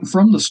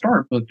from the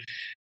start. But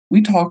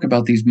we talk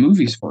about these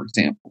movies, for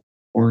example,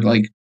 or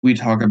like we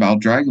talk about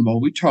Dragon Ball.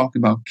 We talk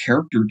about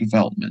character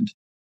development.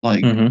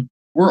 Like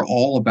we're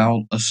all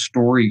about a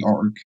story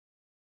arc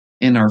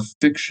in our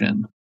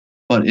fiction,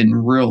 but in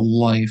real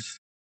life,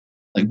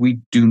 like we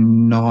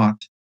don't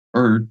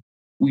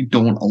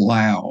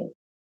allow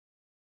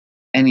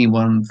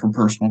anyone for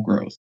personal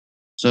growth.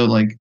 So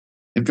like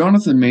if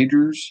Jonathan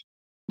Majors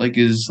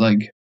is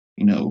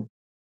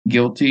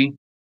guilty,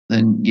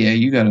 then yeah,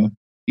 you gotta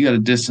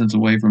distance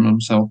away from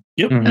himself.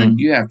 Yep. And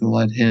you have to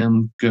let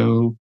him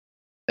go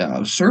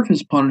serve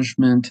his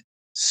punishment,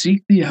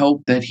 seek the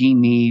help that he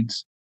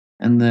needs,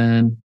 and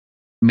then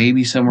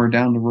maybe somewhere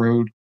down the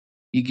road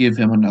you give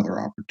him another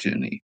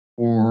opportunity.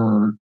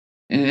 Or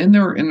and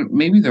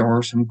maybe there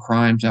are some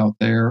crimes out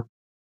there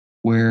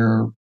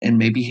where, and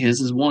maybe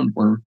his is one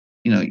where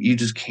you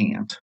just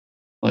can't,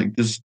 like,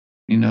 just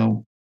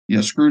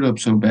screwed up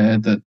so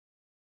bad that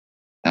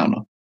I don't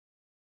know.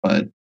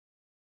 But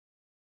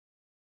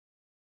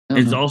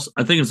I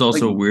think it's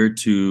also weird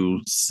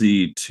to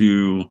see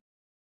too,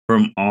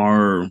 from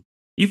our,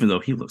 even though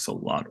he looks a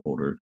lot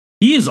older,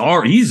 he's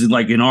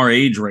like in our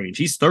age range.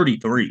 He's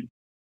 33.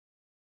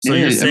 So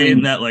you're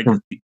saying that like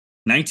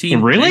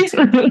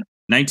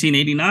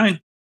 1989.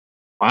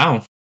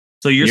 Wow.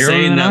 So you're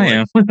saying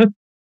that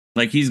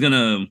like he's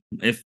gonna,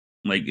 if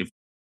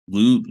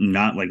Lou,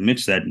 not like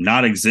Mitch said,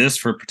 not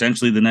exist for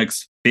potentially the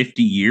next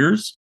 50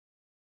 years.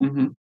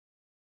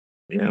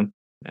 Yeah.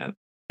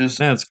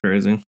 That's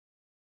crazy.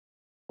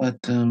 But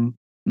no,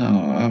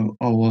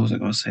 what was I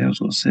going to say? I was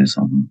going to say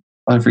something.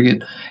 I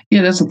forget.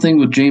 Yeah, that's the thing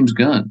with James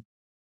Gunn.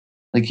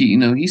 Like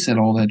he said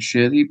all that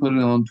shit. He put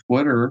it on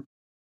Twitter,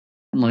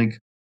 and like,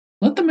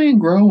 let the man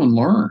grow and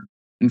learn.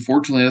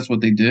 Unfortunately, that's what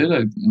they did,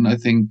 and I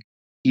think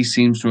he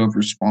seems to have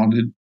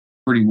responded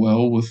pretty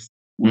well with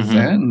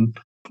that. And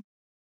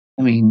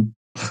I mean,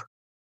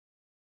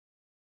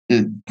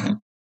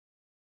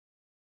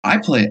 I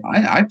played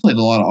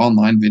a lot of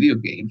online video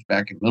games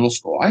back in middle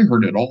school. I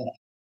heard it all.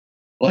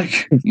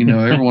 Like,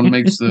 everyone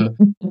makes the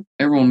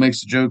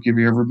joke. Have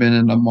you ever been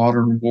in a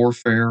Modern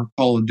Warfare,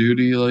 Call of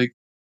Duty like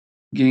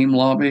game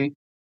lobby?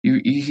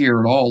 You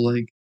hear it all.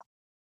 Like,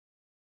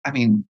 I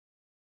mean,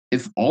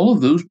 if all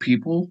of those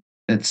people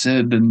that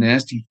said the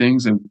nasty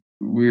things that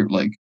we're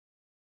like,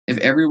 if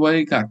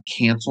everybody got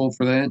canceled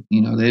for that,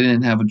 they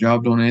didn't have a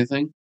job doing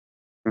anything,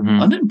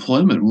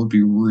 unemployment would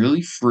be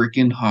really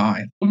freaking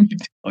high. Let me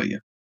tell you.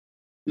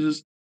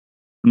 Just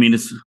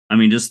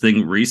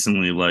think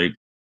recently, like,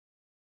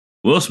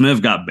 Will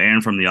Smith got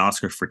banned from the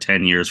Oscar for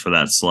 10 years for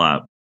that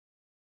slap.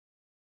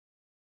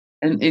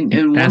 And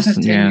once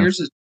that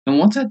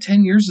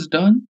 10 years is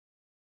done,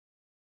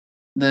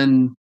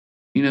 then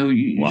you Well,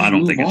 just I don't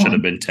move think it should have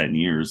on. been 10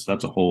 years.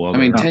 That's a whole other.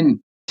 I mean, 10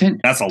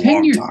 that's a 10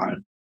 long years.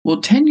 time. Well,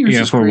 10 years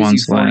is for crazy one for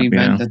slap, an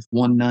event that's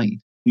one night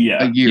a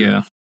Yeah. year.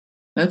 Yeah.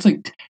 That's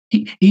like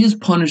he is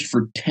punished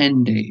for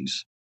 10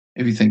 days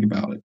if you think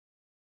about it.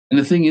 And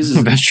the thing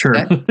is That's true.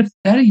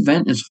 that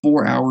event is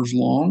 4 hours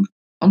long.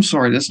 I'm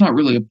sorry, that's not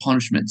really a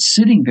punishment.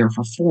 Sitting there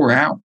for 4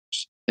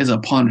 hours is a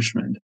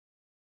punishment.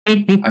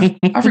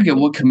 I forget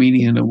what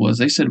comedian it was.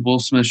 They said Will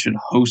Smith should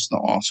host the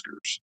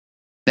Oscars.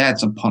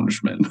 That's a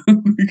punishment.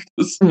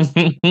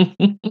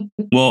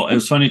 Well, it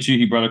was funny too.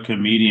 He brought up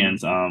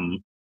comedians.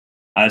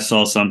 I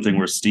saw something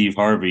where Steve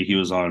Harvey, he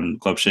was on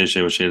Club Shay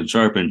Shay with Shannon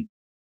Sharp, and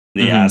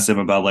they asked him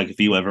about like if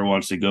he ever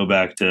wants to go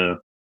back to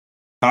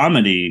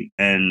comedy,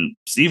 and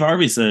Steve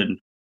Harvey said,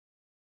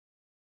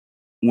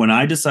 "When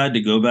I decide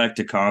to go back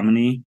to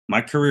comedy,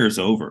 my career is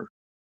over.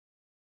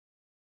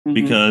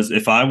 Because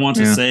if I want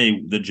to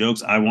say the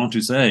jokes I want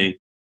to say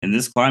in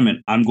this climate,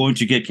 I'm going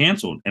to get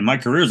canceled, and my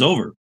career is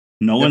over.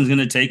 No one's going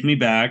to take me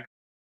back,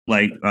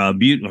 like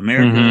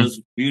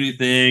America's Beauty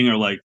Thing or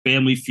like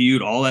Family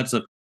Feud, all that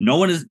stuff. No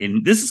one is,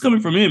 and this is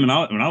coming from him.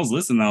 And when I was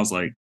listening, I was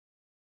like,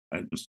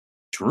 "It's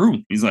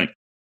true." He's like,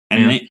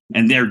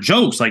 and they're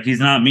jokes, like he's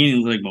not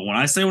meaning like, but when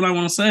I say what I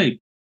want to say,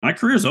 my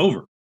career's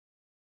over.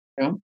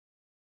 Yeah.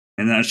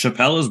 And then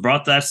Chappelle has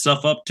brought that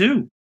stuff up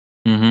too.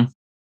 Yeah.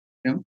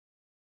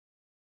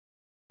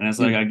 And it's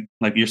like,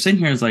 like you're sitting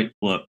here, it's like,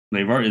 look,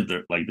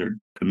 they're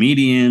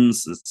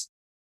comedians.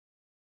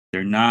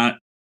 They're not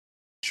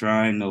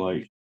trying to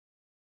like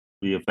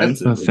be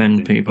offensive,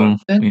 offend people.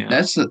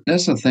 That's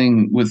the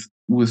thing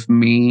with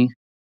me.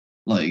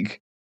 Like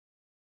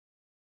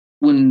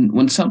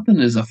when something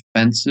is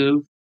offensive,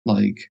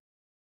 like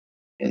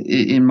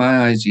in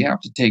my eyes, you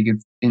have to take it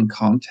in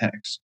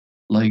context.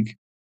 Like,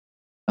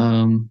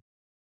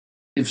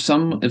 if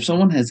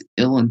someone has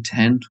ill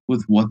intent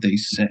with what they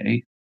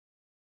say,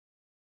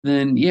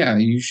 then yeah,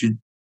 you should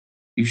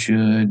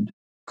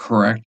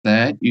correct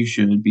that. You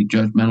should be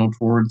judgmental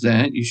towards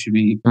that. You should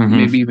be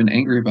maybe even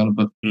angry about it.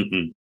 But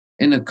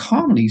in a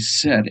comedy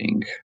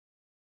setting,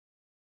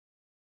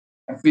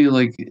 I feel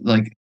like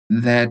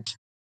that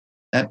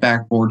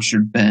backboard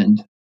should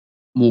bend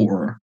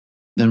more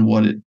than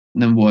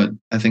what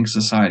I think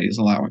society is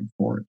allowing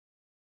for it.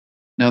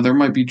 Now there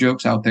might be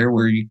jokes out there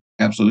where you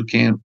absolutely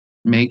can't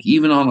make,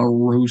 even on a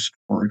roast,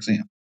 for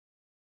example.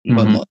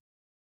 But look,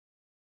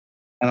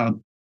 I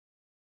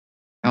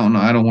don't know.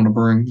 I don't want to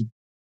bring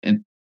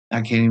and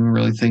I can't even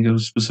really think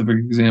of specific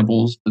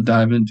examples to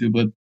dive into,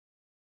 but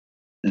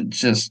it's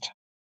just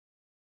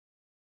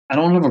I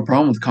don't have a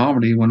problem with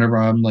comedy whenever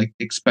I'm like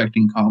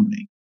expecting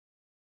comedy.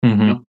 You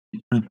know?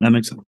 That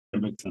makes sense.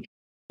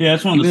 Yeah,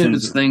 it's one of those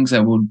things. It's things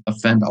that would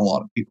offend a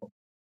lot of people.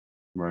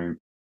 Right.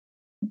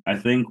 I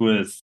think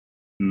with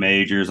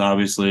majors,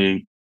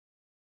 obviously,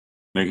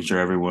 making sure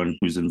everyone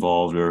who's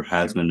involved or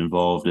has been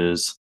involved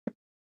is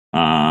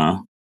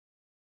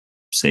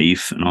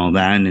safe and all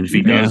that. And if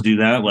he does do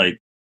that, like,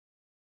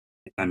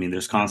 I mean,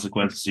 there's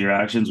consequences to your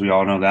actions. We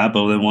all know that.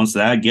 But then once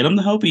that, get him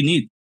the help he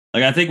needs.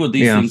 Like, I think with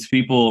these things,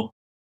 people,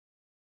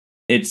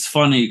 it's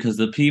funny because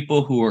the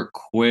people who are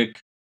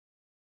quick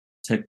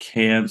to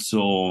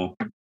cancel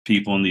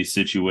people in these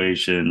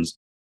situations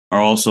are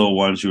also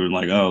ones who are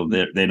like, oh,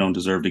 they don't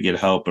deserve to get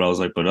help. But I was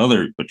like,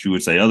 but you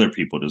would say other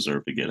people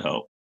deserve to get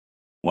help.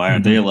 Why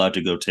aren't they allowed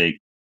to go take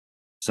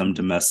some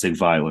domestic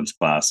violence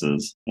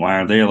classes? Why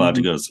aren't they allowed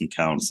to go to some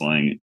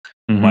counseling?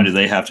 Why do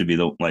they have to be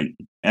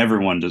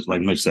everyone does,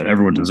 like Mitch said,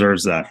 everyone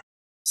deserves that.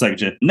 It's like,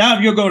 now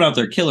if you're going out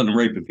there killing and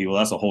raping people,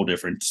 that's a whole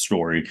different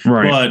story.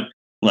 Right. But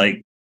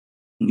like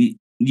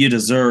you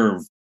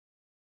deserve,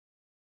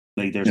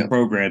 like there's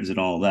programs and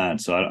all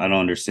that. So I don't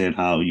understand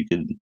how you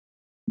could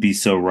be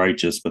so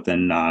righteous, but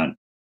then not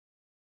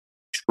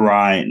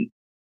trying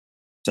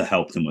to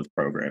help them with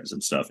programs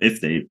and stuff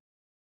if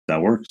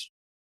that works.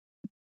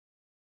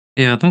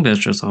 Yeah, I think that's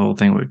just the whole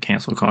thing with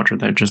cancel culture.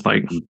 They just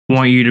like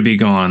want you to be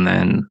gone,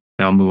 then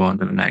they'll move on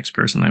to the next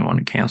person they want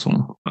to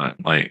cancel. But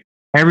like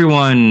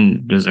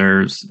everyone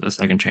deserves a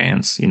second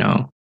chance,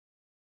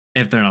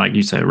 if they're, like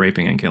you said,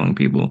 raping and killing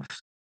people.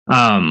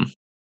 And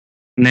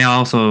they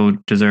also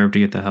deserve to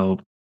get the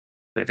help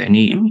that they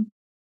need.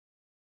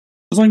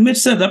 It's like Mitch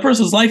said, that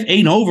person's life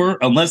ain't over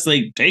unless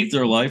they take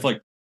their life.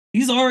 Like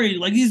he's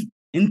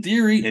in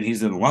theory, and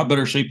he's in a lot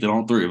better shape than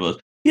all three of us.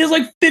 He has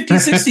like 50,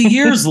 60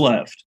 years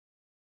left.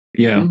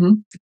 Yeah.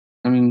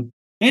 I mean,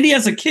 and he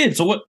has a kid.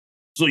 So what?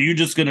 So you're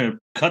just gonna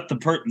cut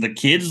the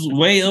kid's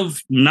way of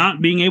not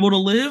being able to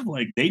live?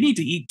 Like they need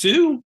to eat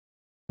too.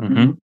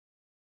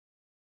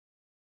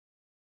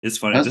 It's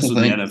funny. That's this was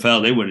the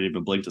NFL. They wouldn't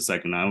even blink a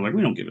second. I was like,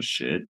 we don't give a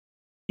shit.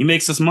 He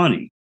makes us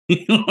money.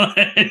 That's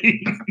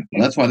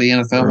why the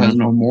NFL has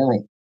no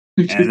moral.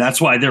 And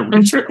that's why they're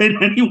richer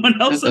than anyone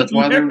else. That's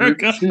why they're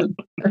rich.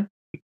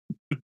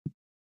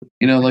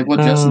 Like what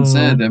Justin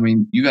said, I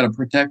mean, you got to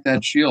protect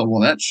that shield.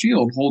 Well, that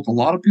shield holds a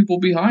lot of people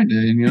behind it.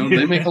 And,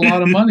 they make a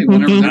lot of money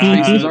whenever their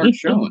faces aren't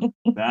showing.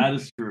 That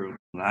is true.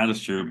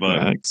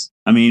 But,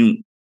 I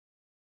mean,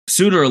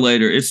 sooner or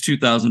later, it's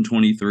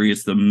 2023.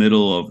 It's the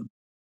middle of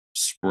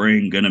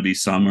spring, gonna be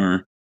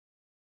summer.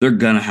 They're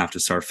gonna have to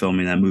start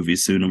filming that movie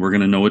soon, and we're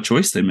gonna know what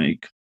choice they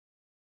make.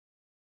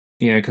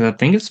 Yeah, because I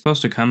think it's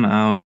supposed to come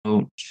out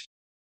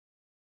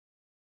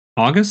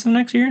August of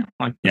next year,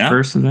 like the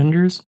first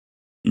Avengers.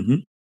 Mm-hmm.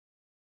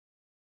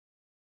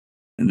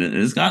 And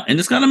it's got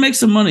to make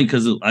some money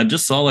because I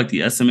just saw like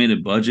the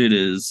estimated budget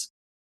is.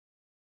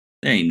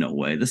 There ain't no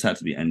way. This had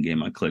to be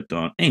Endgame. I clicked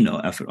on. Ain't no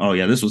effort. Oh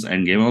yeah, this was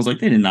Endgame. I was like,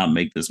 they did not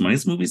make this money.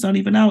 This movie's not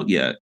even out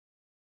yet.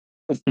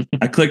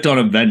 I clicked on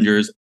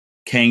Avengers,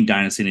 Kang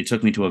Dynasty, and it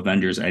took me to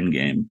Avengers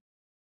Endgame.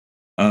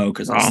 Oh,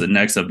 because that's the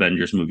next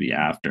Avengers movie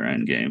after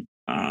Endgame.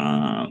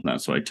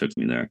 That's why it took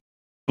me there.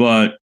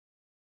 But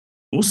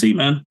we'll see,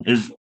 man.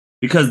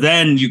 Because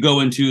then you go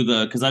into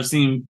because I've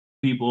seen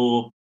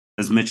people,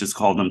 as Mitch has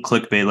called them,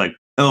 clickbait, like,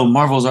 oh,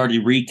 Marvel's already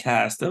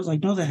recast. I was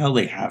like, no, the hell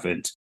they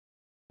haven't.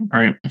 All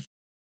right.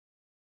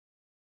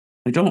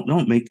 Like,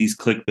 don't make these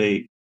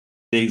clickbait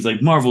things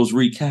like Marvel's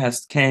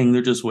recast Kang.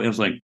 They're just. I was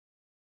like,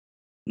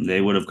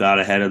 they would have got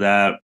ahead of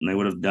that. And they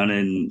would have done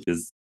it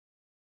because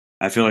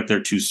I feel like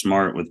they're too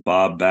smart with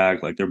Bob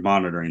back. Like they're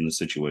monitoring the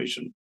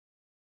situation.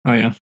 Oh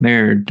yeah,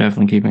 they're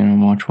definitely keeping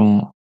a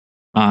watchful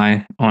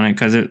eye on it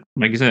because it,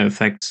 like you said,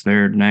 affects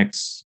their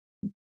next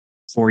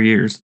 4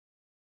 years.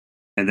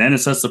 And then it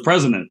sets the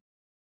precedent.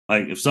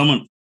 Like if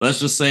someone, let's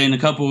just say in a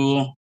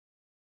couple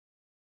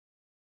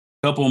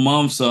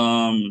months,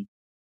 I'm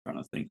trying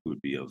to think who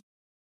would be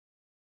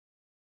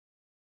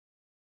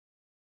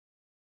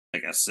I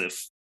guess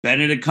if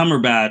Benedict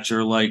Cumberbatch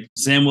or like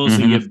Sam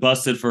Wilson get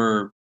busted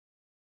for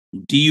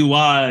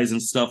DUIs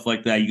and stuff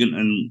like that,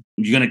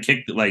 you're gonna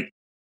kick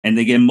and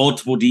they get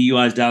multiple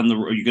DUIs down the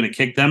road, you're gonna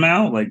kick them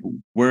out. Like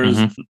where's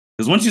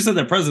because once you said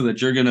that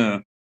president, you're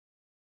gonna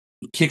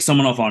kick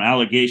someone off on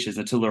allegations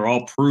until they're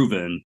all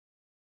proven.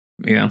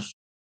 Yeah, it's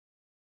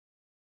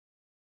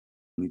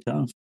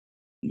gonna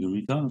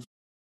be tough.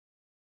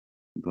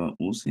 But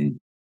we'll see.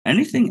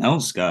 Anything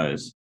else,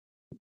 guys?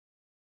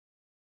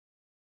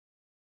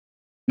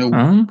 Nope.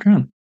 I'm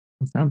trying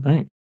to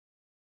think.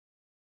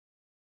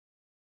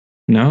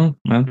 No,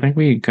 I think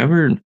we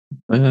covered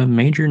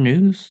major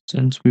news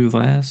since we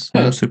last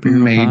had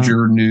superhero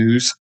major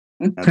news.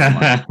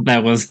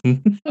 That was.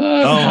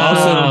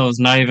 I was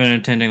not even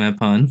intending that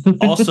pun.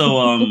 Also,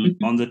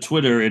 on the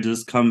Twitter, it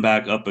has come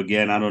back up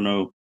again. I don't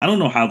know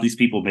how these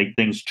people make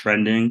things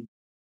trending,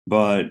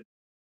 but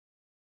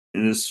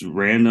in this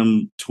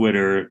random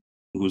Twitter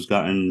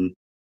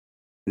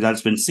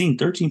that's been seeing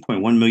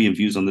 13.1 million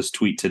views on this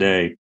tweet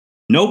today.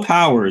 No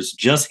powers,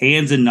 just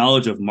hands and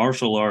knowledge of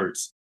martial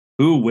arts.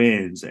 Who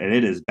wins? And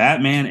it is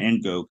Batman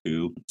and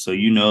Goku. So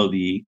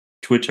the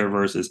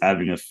Twitterverse is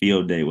having a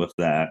field day with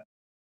that.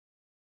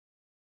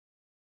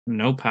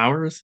 No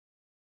powers?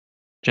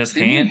 Just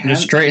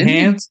straight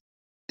hands?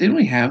 Didn't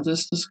we have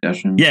this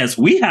discussion? Yes,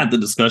 we had the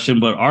discussion,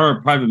 but our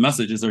private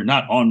messages are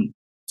not on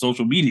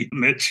social media,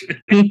 Mitch.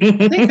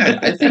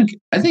 I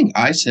think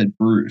I said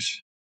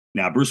Bruce.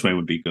 Nah, Bruce Wayne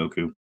would beat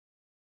Goku.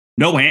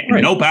 No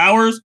no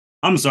powers.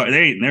 I'm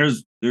sorry,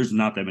 there's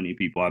not that many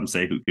people I'm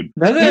saying who could.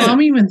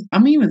 I'm even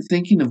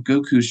thinking of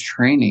Goku's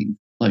training.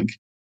 Like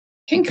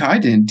King Kai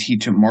didn't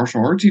teach him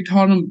martial arts; he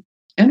taught him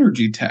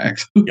energy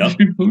attacks. Yep.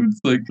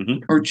 It's like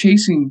or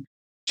chasing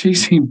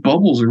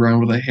bubbles around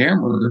with a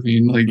hammer. I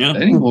mean, like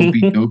anyone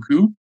beat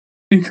Goku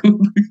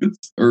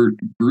or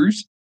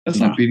Bruce. That's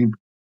not beating.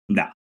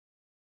 No.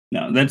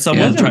 Then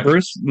someone tried.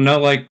 Bruce know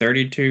like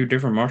 32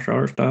 different martial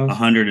arts styles.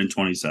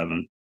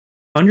 127.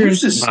 100.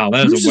 Wow,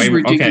 that is a way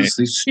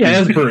ridiculously stupid.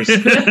 Yeah, that's Bruce.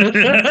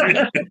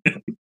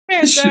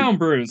 Hands down,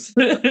 Bruce.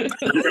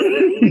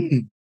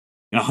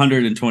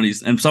 120.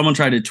 And someone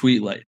tried to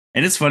tweet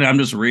and it's funny. I'm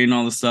just reading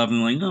all this stuff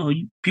and like, no,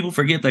 people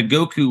forget that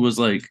Goku was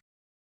like,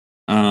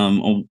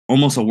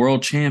 almost a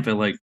world champ at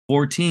like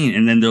 14,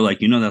 and then they're like,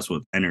 that's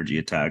with energy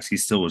attacks. He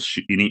still was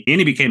shooting, and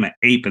he became an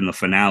ape in the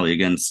finale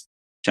against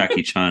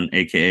Jackie Chan,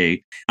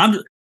 aka.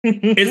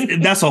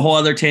 That's a whole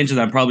other tangent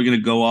I'm probably going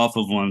to go off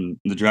of on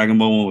the Dragon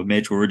Ball one with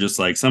Mitch, where we're just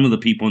like some of the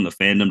people in the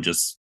fandom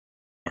just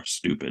are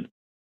stupid.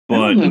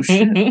 But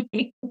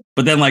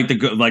but then like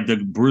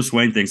the Bruce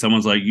Wayne thing,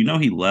 someone's like,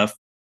 he left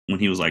when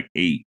he was like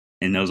 8,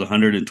 and there was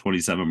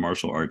 127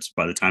 martial arts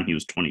by the time he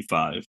was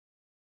 25.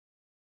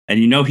 And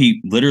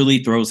he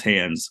literally throws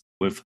hands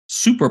with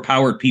super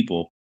powered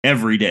people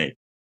every day.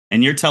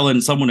 And you're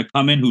telling someone to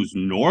come in who's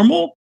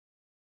normal?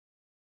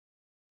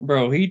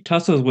 Bro, he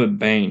tussles with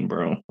Bane,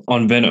 bro,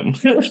 on Venom.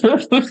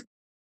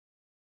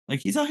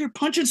 Like he's out here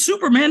punching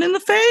Superman in the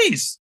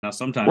face. Now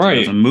sometimes he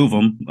doesn't move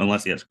him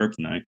unless he has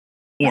kryptonite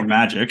or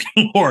magic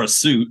or a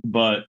suit.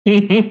 But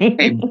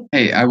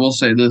hey, I will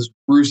say this: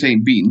 Bruce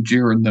ain't beating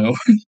Jiren though.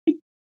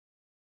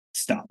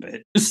 Stop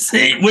it!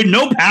 With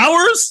no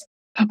powers.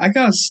 I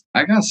gotta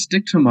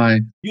stick to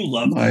my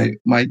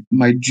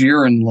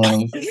Jiren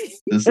love.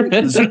 It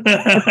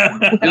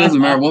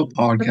doesn't matter what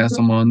podcast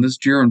I'm on. This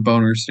Jiren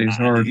boner stays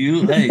hard.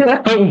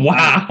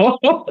 Wow.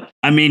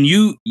 I mean,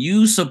 you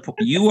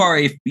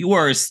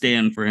are a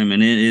stand for him,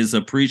 and it is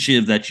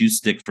appreciative that you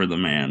stick for the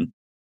man.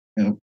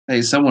 Yeah.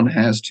 Hey, someone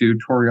has to.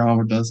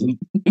 Toriyama doesn't.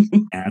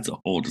 That's a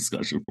whole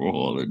discussion for a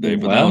whole other day.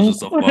 But that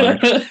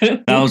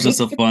was just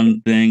a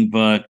fun thing.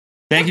 But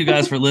thank you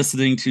guys for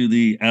listening to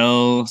the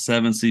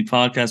L7C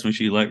podcast. Make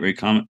sure you like, rate,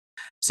 comment,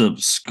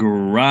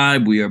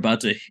 subscribe. We are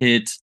about to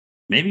hit,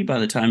 maybe by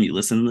the time you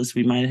listen to this,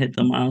 we might hit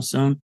the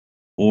milestone.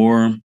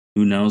 Or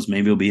who knows,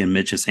 maybe it'll be in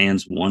Mitch's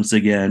hands once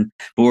again.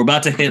 But we're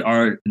about to hit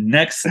our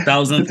next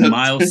 1,000th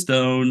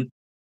milestone.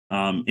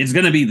 It's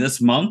going to be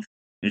this month.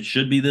 It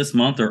should be this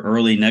month or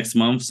early next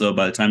month. So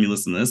by the time you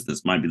listen to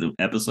this might be the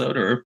episode,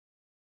 or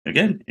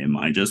again, it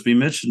might just be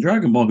Mitch and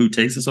Dragon Ball who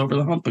takes us over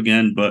the hump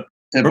again. But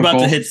we're about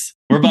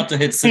to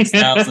hit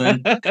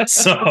 6,000.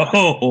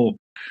 So,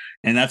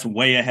 and that's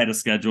way ahead of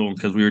schedule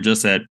because we were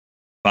just at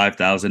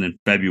 5,000 in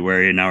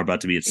February, and now we're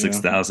about to be at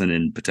 6,000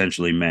 in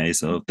potentially May.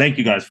 So thank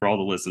you guys for all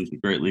the listens. We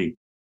greatly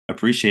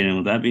appreciate it. And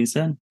with that being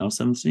said,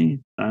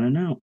 L7C signing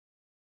out.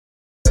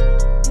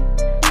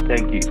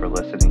 Thank you for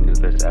listening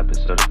to this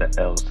episode of the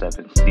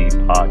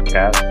L7C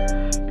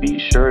podcast. Be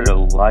sure to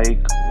like,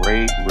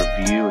 rate,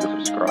 review, and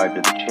subscribe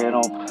to the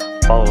channel.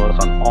 Follow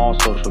us on all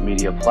social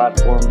media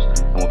platforms,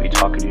 and we'll be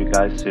talking to you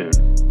guys soon.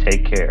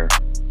 Take care.